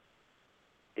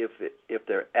 If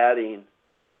they're adding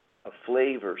a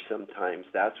flavor, sometimes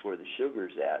that's where the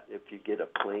sugar's at. If you get a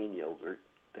plain yogurt,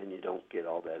 then you don't get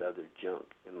all that other junk,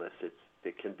 unless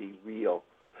it can be real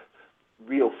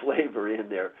flavor in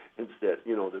there instead,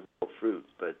 the real fruit.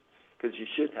 But because you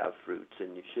should have fruits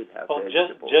and you should have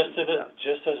vegetables.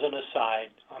 Just as an aside,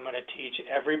 I'm going to teach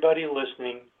everybody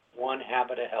listening one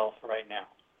habit of health right now.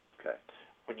 Okay.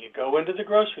 When you go into the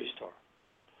grocery store,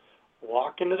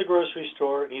 walk into the grocery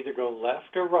store and either go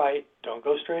left or right. Don't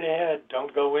go straight ahead.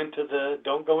 Don't go into the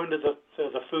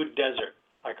food desert,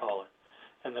 I call it.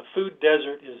 And the food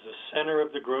desert is the center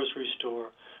of the grocery store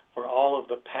where all of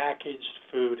the packaged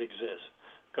food exists.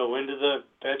 Go into the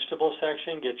vegetable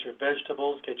section, get your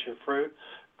vegetables, get your fruit.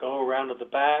 Go around to the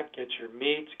back, get your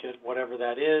meats, get whatever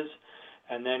that is,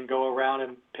 and then go around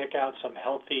and pick out some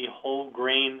healthy whole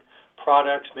grain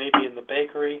products, maybe in the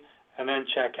bakery, and then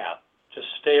check out. Just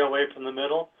stay away from the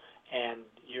middle, and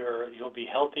you'll be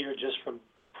healthier just from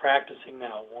practicing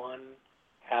that one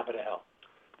habit of health.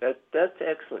 That's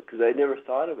excellent, because I never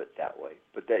thought of it that way.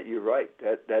 But you're right.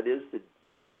 That is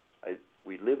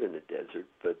we live in a desert,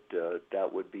 but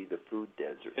that would be the food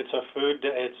desert. It's a food.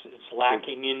 It's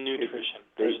lacking in nutrition.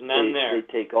 There's none there.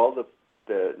 They take all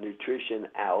the nutrition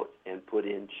out and put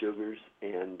in sugars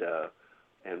and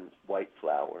white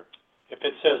flour. If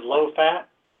it says low fat,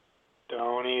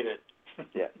 don't eat it.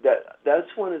 Yeah, that's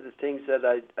one of the things that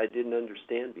I didn't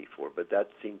understand before, but that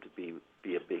seemed to be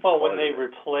a big part when of it.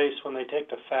 When they take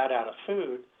the fat out of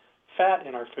food, fat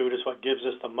in our food is what gives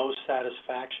us the most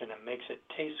satisfaction and makes it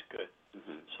taste good.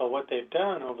 Mm-hmm. So what they've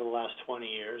done over the last 20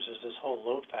 years is this whole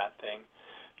low-fat thing.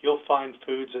 You'll find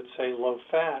foods that say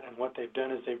low-fat, and what they've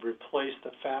done is they've replaced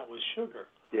the fat with sugar,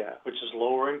 which is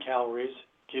lower in calories,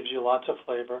 gives you lots of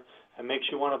flavor, and makes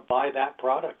you want to buy that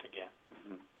product again.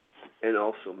 Mm-hmm. And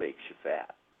also makes you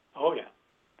fat. Oh, yeah.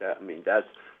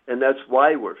 That's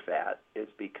why we're fat, is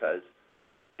because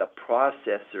the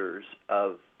processors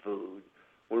of food,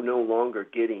 we're no longer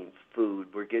getting food.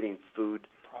 We're getting food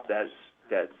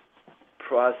that's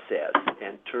processed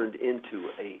and turned into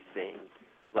a thing.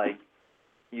 Like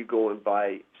you go and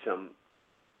buy some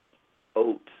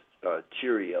oats,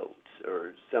 Cheerios,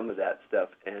 or some of that stuff,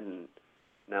 and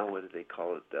now what do they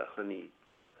call it? The honey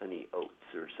oats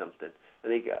or something.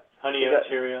 And they got honey oat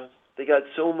Cheerios. They got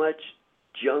so much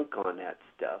junk on that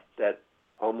stuff that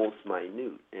almost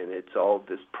minute, and it's all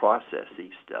this processy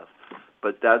stuff.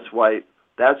 But that's why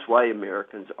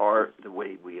Americans are the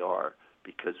way we are,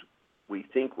 because we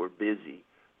think we're busy,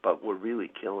 but we're really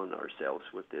killing ourselves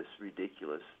with this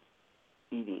ridiculous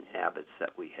eating habits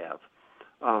that we have.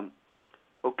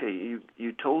 Okay,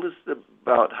 you told us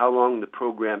about how long the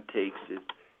program takes.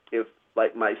 If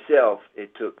like myself,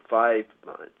 it took 5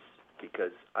 months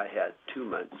because I had 2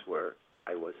 months where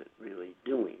I wasn't really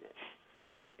doing it.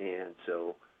 And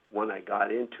so when I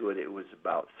got into it, it was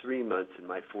about 3 months and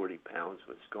my 40 pounds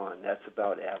was gone. That's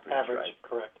about average, right?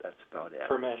 Correct. That's about average.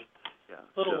 For men. Yeah.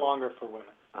 A little longer for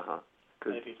women.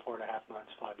 Maybe 4.5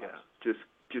 months, 5 months. Yeah,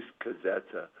 just because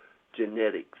that's a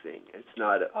genetic thing. It's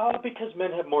not a... because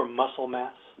men have more muscle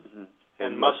mass,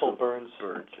 and muscle burns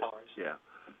calories. Yeah.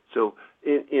 So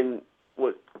in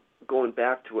what, going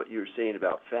back to what you were saying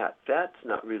about fat's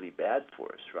not really bad for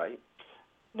us, right?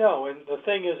 No, and the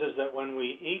thing is that when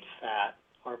we eat fat,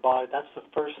 our body, that's the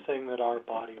first thing that our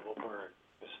body will burn,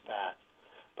 is fat.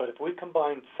 But if we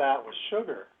combine fat with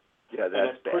sugar, and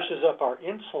it pushes up our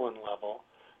insulin level,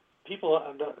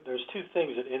 there's 2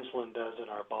 things that insulin does in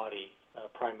our body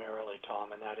primarily,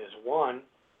 Tom, and that is, 1,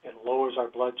 it lowers our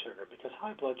blood sugar, because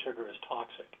high blood sugar is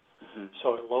toxic.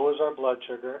 So it lowers our blood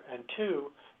sugar, and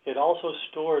 2, it also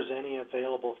stores any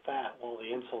available fat while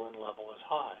the insulin level is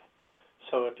high.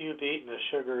 So if you've eaten a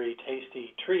sugary,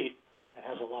 tasty treat that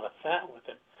has a lot of fat with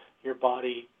it, your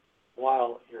body,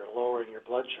 while you're lowering your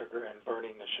blood sugar and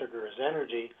burning the sugar as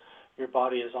energy, your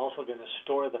body is also going to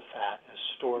store the fat as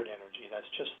stored energy. That's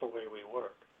just the way we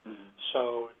work.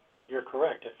 So you're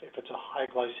correct. If it's a high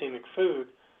glycemic food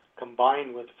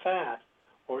combined with fat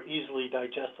or easily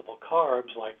digestible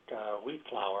carbs like wheat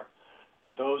flour,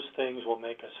 those things will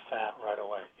make us fat right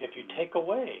away. If you take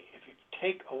away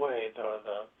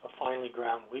the finely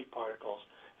ground wheat particles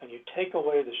and you take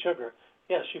away the sugar,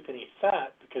 yes, you can eat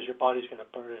fat because your body's going to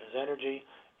burn it as energy.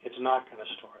 It's not going to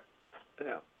store it.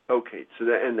 Yeah. Okay. So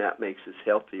that makes us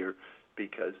healthier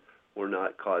because we're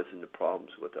not causing the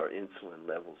problems with our insulin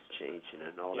levels changing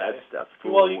and all that stuff.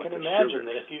 Well, you can imagine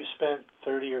that if you spent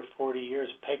 30 or 40 years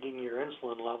pegging your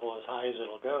insulin level as high as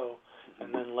it'll go,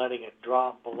 and then letting it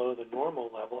drop below the normal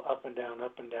level, up and down,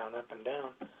 up and down, up and down,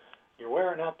 you're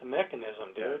wearing out the mechanism,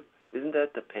 dude. Isn't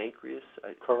that the pancreas?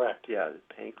 Correct. Yeah,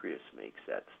 the pancreas makes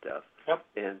that stuff. Yep.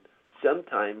 And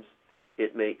sometimes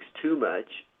it makes too much,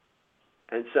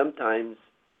 and sometimes,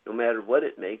 no matter what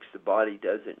it makes, the body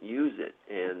doesn't use it.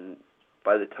 And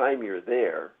by the time you're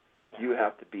there, you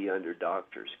have to be under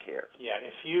doctor's care. Yeah,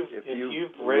 if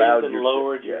you've raised and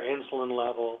lowered your insulin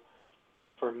level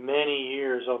for many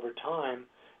years over time,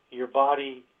 your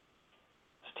body's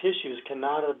tissues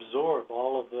cannot absorb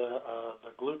all of the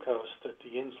glucose that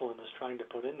the insulin is trying to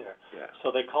put in there. Yeah.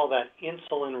 So they call that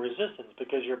insulin resistance,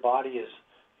 because your body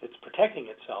it's protecting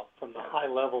itself from the high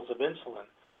levels of insulin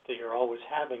that you're always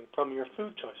having from your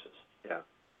food choices. Yeah,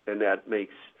 and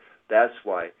that's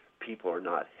why people are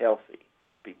not healthy,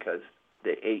 because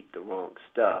they ate the wrong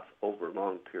stuff over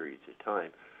long periods of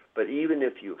time. But even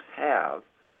if you have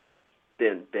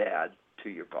been bad to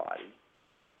your body,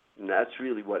 and that's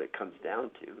really what it comes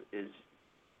down to, is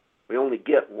we only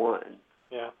get one.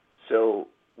 Yeah. So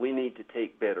we need to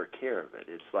take better care of it.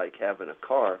 It's like having a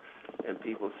car, and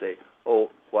people say, oh,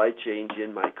 why change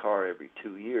in my car every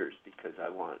 2 years? Because I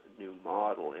want a new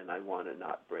model and I want to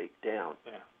not break down.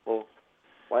 Yeah. Well,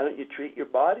 why don't you treat your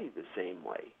body the same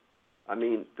way? I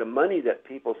mean, the money that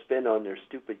people spend on their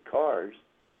stupid cars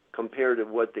compared to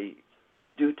what they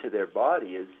do to their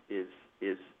body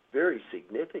is very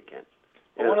significant.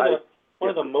 Well, one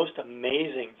of the most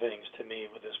amazing things to me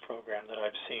with this program that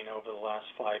I've seen over the last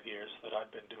 5 years that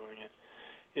I've been doing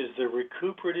it is the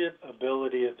recuperative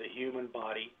ability of the human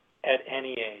body at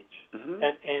any age.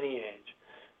 At any age.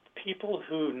 People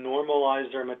who normalize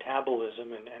their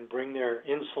metabolism and bring their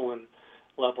insulin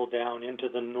level down into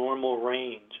the normal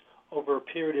range over a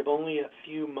period of only a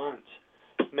few months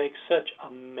make such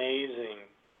amazing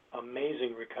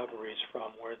recoveries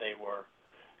from where they were.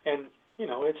 And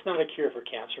it's not a cure for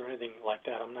cancer or anything like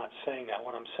that. I'm not saying that.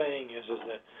 What I'm saying is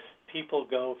that people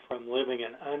go from living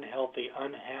an unhealthy,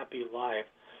 unhappy life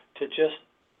to just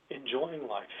enjoying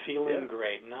life, feeling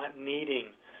great, not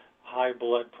needing high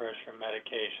blood pressure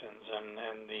medications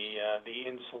and the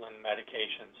insulin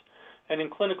medications. And in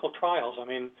clinical trials, I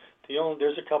mean,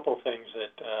 there's a couple things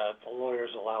that the lawyers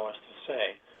allow us to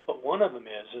say, but one of them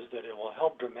is that it will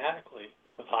help dramatically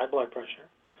with high blood pressure,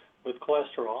 with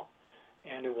cholesterol,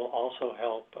 and it will also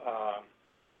help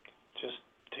just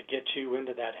to get you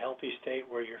into that healthy state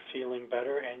where you're feeling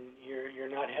better and you're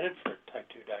not headed for type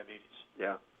 2 diabetes.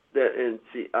 Yeah. And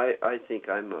see, I think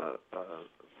I'm a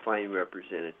fine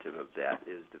representative of that,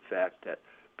 is the fact that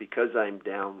because I'm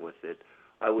down with it,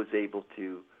 I was able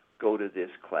to go to this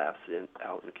class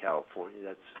out in California.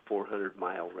 That's 400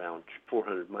 mile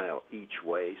each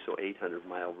way, so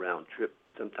 800-mile round trip.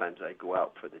 Sometimes I go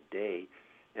out for the day,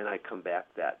 and I come back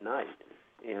that night.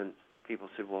 And people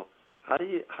say, well, how do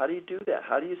you do that?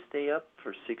 How do you stay up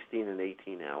for 16 and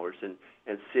 18 hours and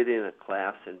sit in a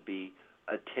class and be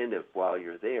attentive while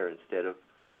you're there, instead of,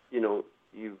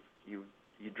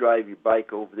 you drive your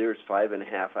bike over there, it's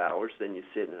 5.5 hours, then you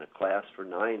sit in a class for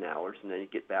 9 hours, and then you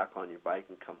get back on your bike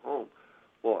and come home.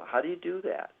 Well, how do you do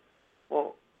that?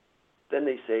 Well, then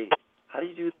they say, how do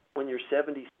you do that when you're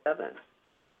 77?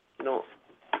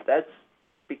 That's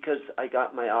because I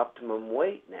got my optimum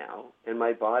weight now, and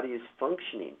my body is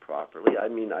functioning properly. I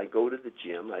mean, I go to the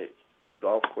gym.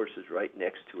 Golf course is right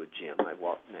next to a gym. I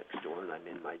walk next door, and I'm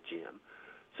in my gym.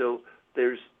 So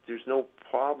there's no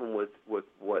problem with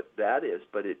what that is,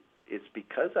 but it's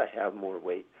because I have more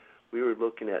weight. We were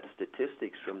looking at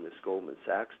statistics from this Goldman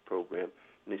Sachs program,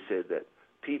 and they said that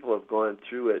people have gone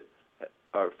through it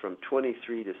are from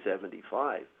 23 to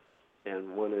 75, and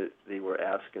they were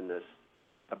asking us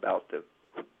about the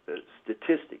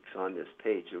statistics on this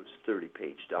page. It was a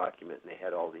 30-page document, and they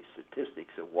had all these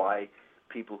statistics of why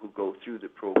people who go through the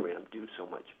program do so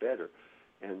much better.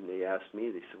 And they asked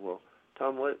me, they said, well,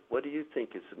 Tom, what do you think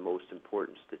is the most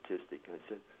important statistic? And I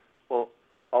said, well,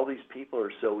 all these people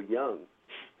are so young,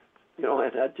 and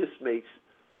that just makes,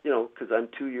 because I'm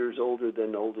 2 years older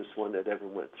than the oldest one that ever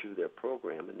went through their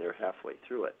program, and they're halfway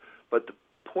through it. But the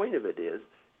point of it is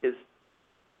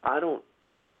I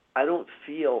don't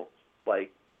feel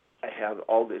like I have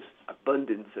all this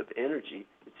abundance of energy.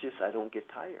 It's just I don't get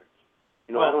tired.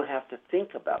 I don't have to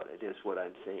think about it, is what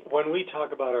I'm saying. When we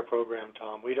talk about our program,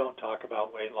 Tom, we don't talk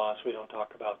about weight loss. We don't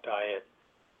talk about diet.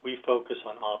 We focus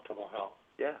on optimal health.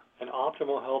 Yeah. And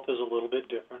optimal health is a little bit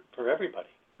different for everybody.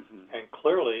 Mm-hmm. And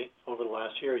clearly, over the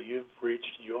last year, you've reached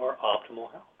your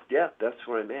optimal health. Yeah, that's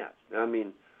where I'm at. I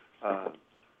mean,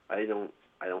 I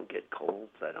don't get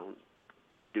colds. I don't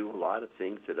do a lot of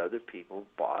things that other people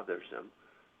bothers them.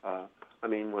 I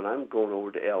mean, when I'm going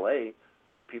over to L.A.,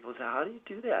 people say, how do you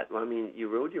do that? Well, I mean, you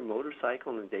rode your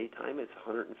motorcycle in the daytime, it's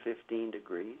 115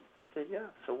 degrees. I said, yeah,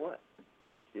 so what?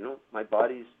 My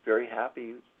body's very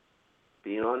happy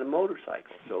being on a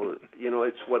motorcycle. So,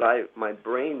 it's what my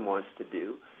brain wants to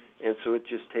do, and so it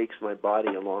just takes my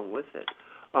body along with it.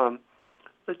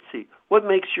 Let's see. What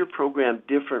makes your program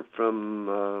different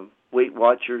from Weight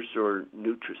Watchers or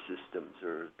Nutrisystems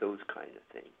or those kind of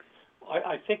things?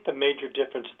 I think the major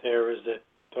difference there is that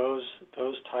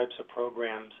those types of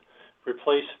programs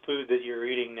replace food that you're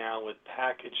eating now with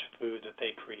packaged food that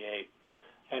they create.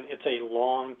 And it's a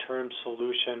long-term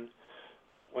solution.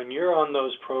 When you're on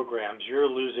those programs, you're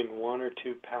losing 1 or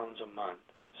 2 pounds a month.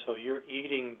 So you're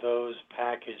eating those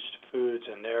packaged foods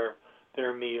and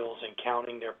their meals and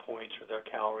counting their points or their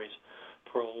calories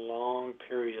for a long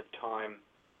period of time.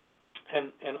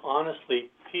 And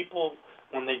honestly, people,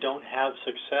 when they don't have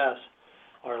success,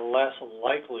 are less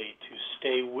likely to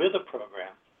stay with a program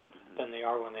than they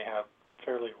are when they have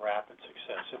fairly rapid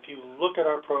success. If you look at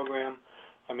our program,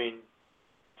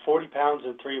 40 pounds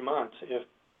in 3 months,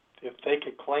 if they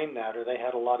could claim that, or they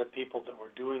had a lot of people that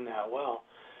were doing that well,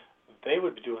 they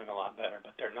would be doing a lot better,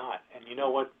 but they're not. And you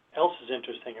know what else is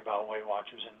interesting about Weight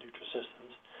Watchers and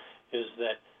Nutrisystems is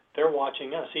that they're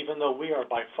watching us, even though we are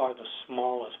by far the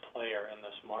smallest player in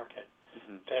this market.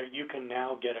 Mm-hmm. That you can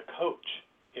now get a coach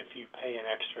if you pay an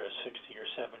extra $60 or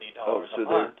 $70 a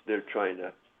month. So they're trying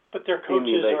to. But their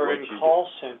coaches are in call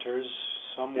centers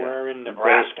somewhere in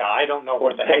Nebraska. I don't know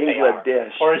where the heck they are.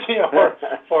 Or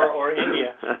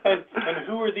India. And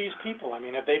who are these people?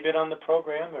 Have they been on the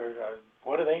program, or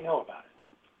what do they know about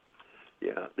it?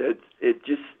 Yeah, it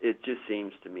just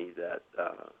seems to me that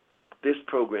this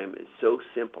program is so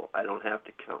simple. I don't have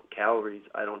to count calories.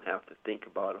 I don't have to think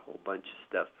about a whole bunch of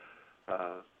stuff.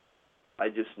 I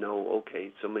just know,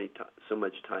 okay, so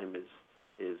much time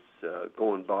is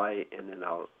going by, and then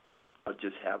I'll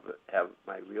just have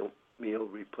my real meal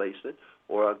replacement,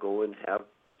 or I'll go and have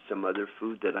some other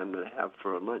food that I'm going to have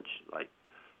for a lunch, like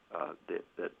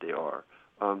that they are.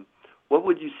 What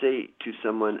would you say to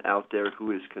someone out there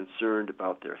who is concerned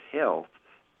about their health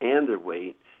and their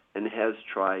weight and has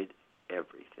tried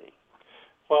everything?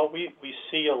 Well, we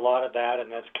see a lot of that, and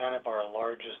that's kind of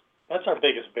that's our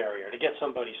biggest barrier to get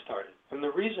somebody started. And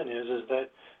the reason is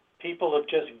that people have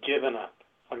just given up.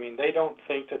 I mean, they don't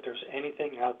think that there's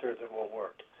anything out there that will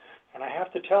work. And I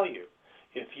have to tell you,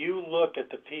 if you look at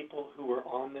the people who are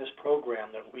on this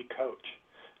program that we coach,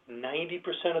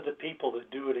 90% of the people that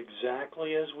do it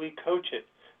exactly as we coach it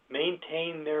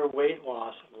maintain their weight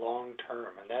loss long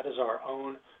term. And that is our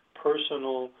own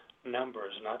personal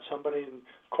numbers, not somebody.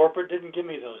 Corporate didn't give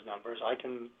me those numbers. I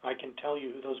can tell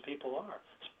you who those people are.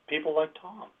 People like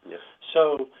Tom. Yes.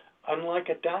 So unlike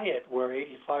a diet where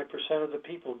 85% of the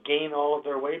people gain all of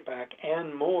their weight back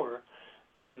and more,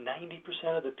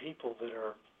 90% of the people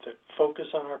that focus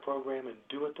on our program and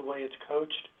do it the way it's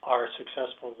coached are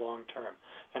successful long term.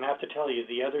 And I have to tell you,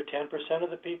 the other 10% of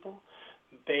the people,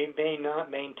 they may not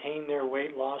maintain their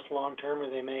weight loss long term, or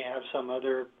they may have some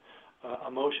other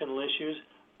emotional issues,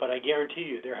 but I guarantee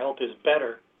you their health is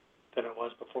better than it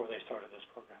was before they started this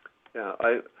program. Yeah,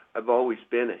 I've always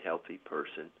been a healthy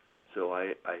person, so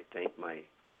I thank my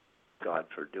God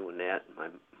for doing that,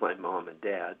 and my mom and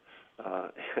dad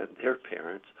and their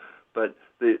parents. But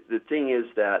the thing is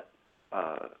that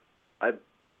I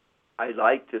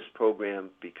like this program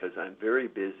because I'm very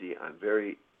busy. I'm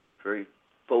very, very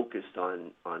focused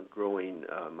on growing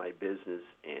my business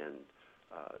and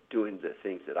doing the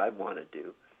things that I want to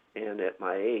do. And at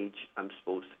my age, I'm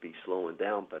supposed to be slowing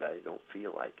down, but I don't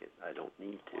feel like it. I don't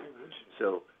need to.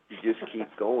 So you just keep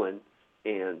going,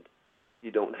 and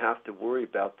you don't have to worry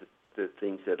about the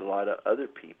things that a lot of other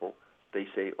people, they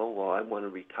say, oh, well, I want to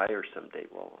retire someday.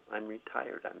 Well, I'm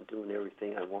retired. I'm doing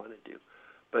everything I want to do.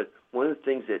 But one of the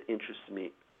things that interested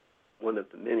me, one of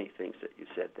the many things that you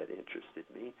said that interested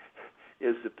me,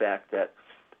 is the fact that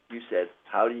you said,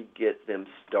 how do you get them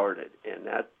started? And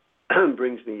that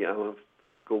brings me, I want to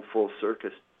go full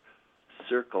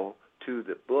circle to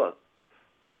the book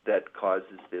that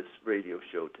causes this radio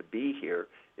show to be here,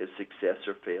 is Success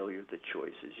or Failure, the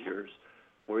choice is yours.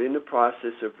 We're in the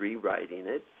process of rewriting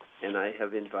it, and I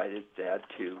have invited Dad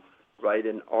to write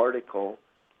an article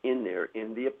in there,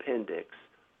 in the appendix,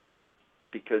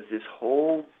 because this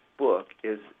whole book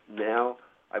is now,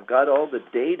 I've got all the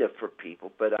data for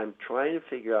people, but I'm trying to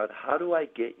figure out how do I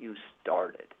get you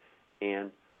started.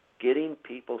 And getting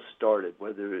people started,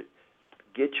 whether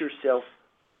get yourself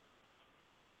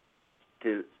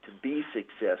to be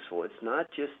successful. It's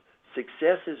not just,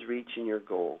 success is reaching your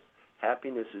goals.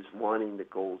 Happiness is wanting the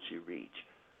goals you reach.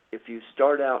 If you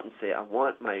start out and say, I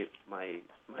want my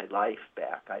life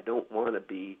back, I don't want to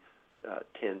be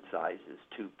 10 sizes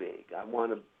too big, I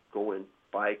want to go and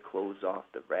buy clothes off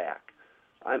the rack.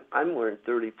 I'm wearing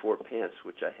 34 pants,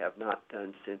 which I have not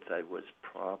done since I was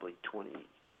probably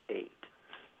 28.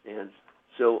 And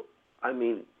so, I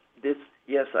mean,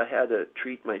 yes, I had to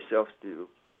treat myself to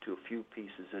a few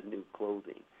pieces of new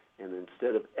clothing. And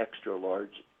instead of extra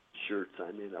large shirts,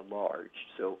 I'm in a large.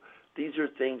 So these are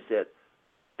things that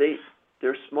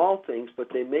they're small things, but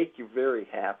they make you very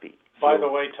happy. By the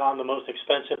way, Tom, the most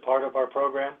expensive part of our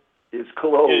program is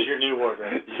clothes. Is your new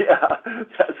wardrobe. Yeah,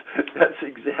 that's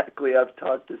exactly. I've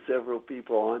talked to several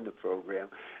people on the program,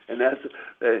 and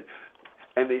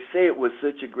and they say it with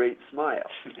such a great smile.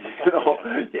 You know,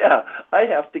 yeah, I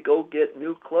have to go get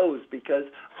new clothes because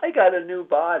I got a new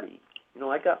body. You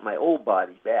know, I got my old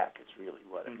body back. Is really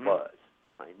what it was.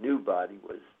 My new body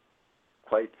was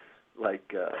quite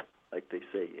like they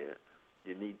say.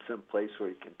 You need some place where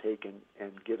you can take and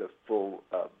get a full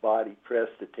body press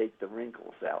to take the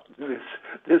wrinkles out.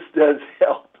 This does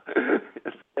help.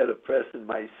 Instead of pressing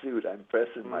my suit, I'm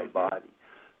pressing my body.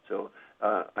 So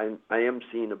I am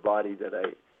seeing a body that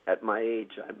at my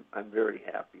age, I'm very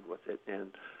happy with it.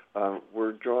 And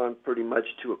we're drawing pretty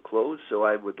much to a close. So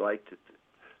I would like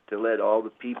to let all the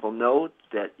people know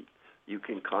that you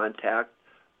can contact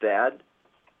Thad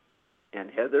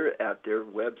and Heather at their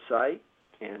website.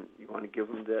 And you want to give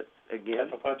them that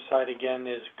again? The website again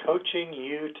is Coaching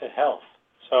You to Health.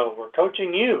 So we're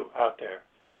coaching you out there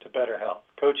to better health.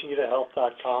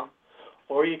 CoachingYouToHealth.com.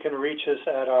 Or you can reach us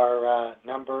at our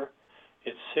number.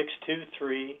 It's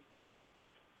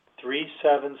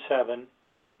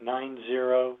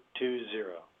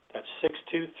 623-377-9020. That's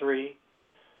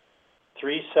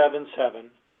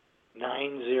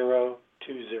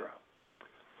 623-377-9020.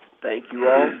 Thank you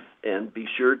all, and be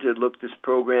sure to look this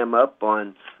program up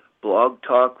on Blog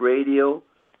Talk Radio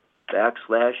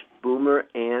 /Boomer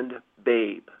and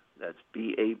Babe. That's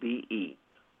BABE.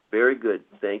 Very good.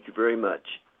 Thank you very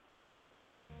much.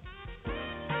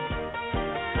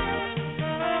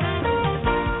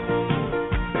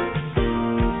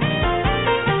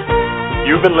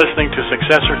 You've been listening to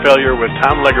Success or Failure with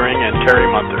Tom Loegering and Terry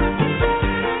Munther.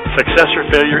 Success or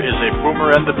Failure is a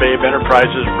Boomer and the Babe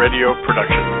Enterprises radio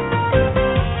production.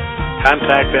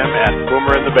 Contact them at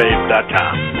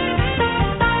boomerandthebabe.com.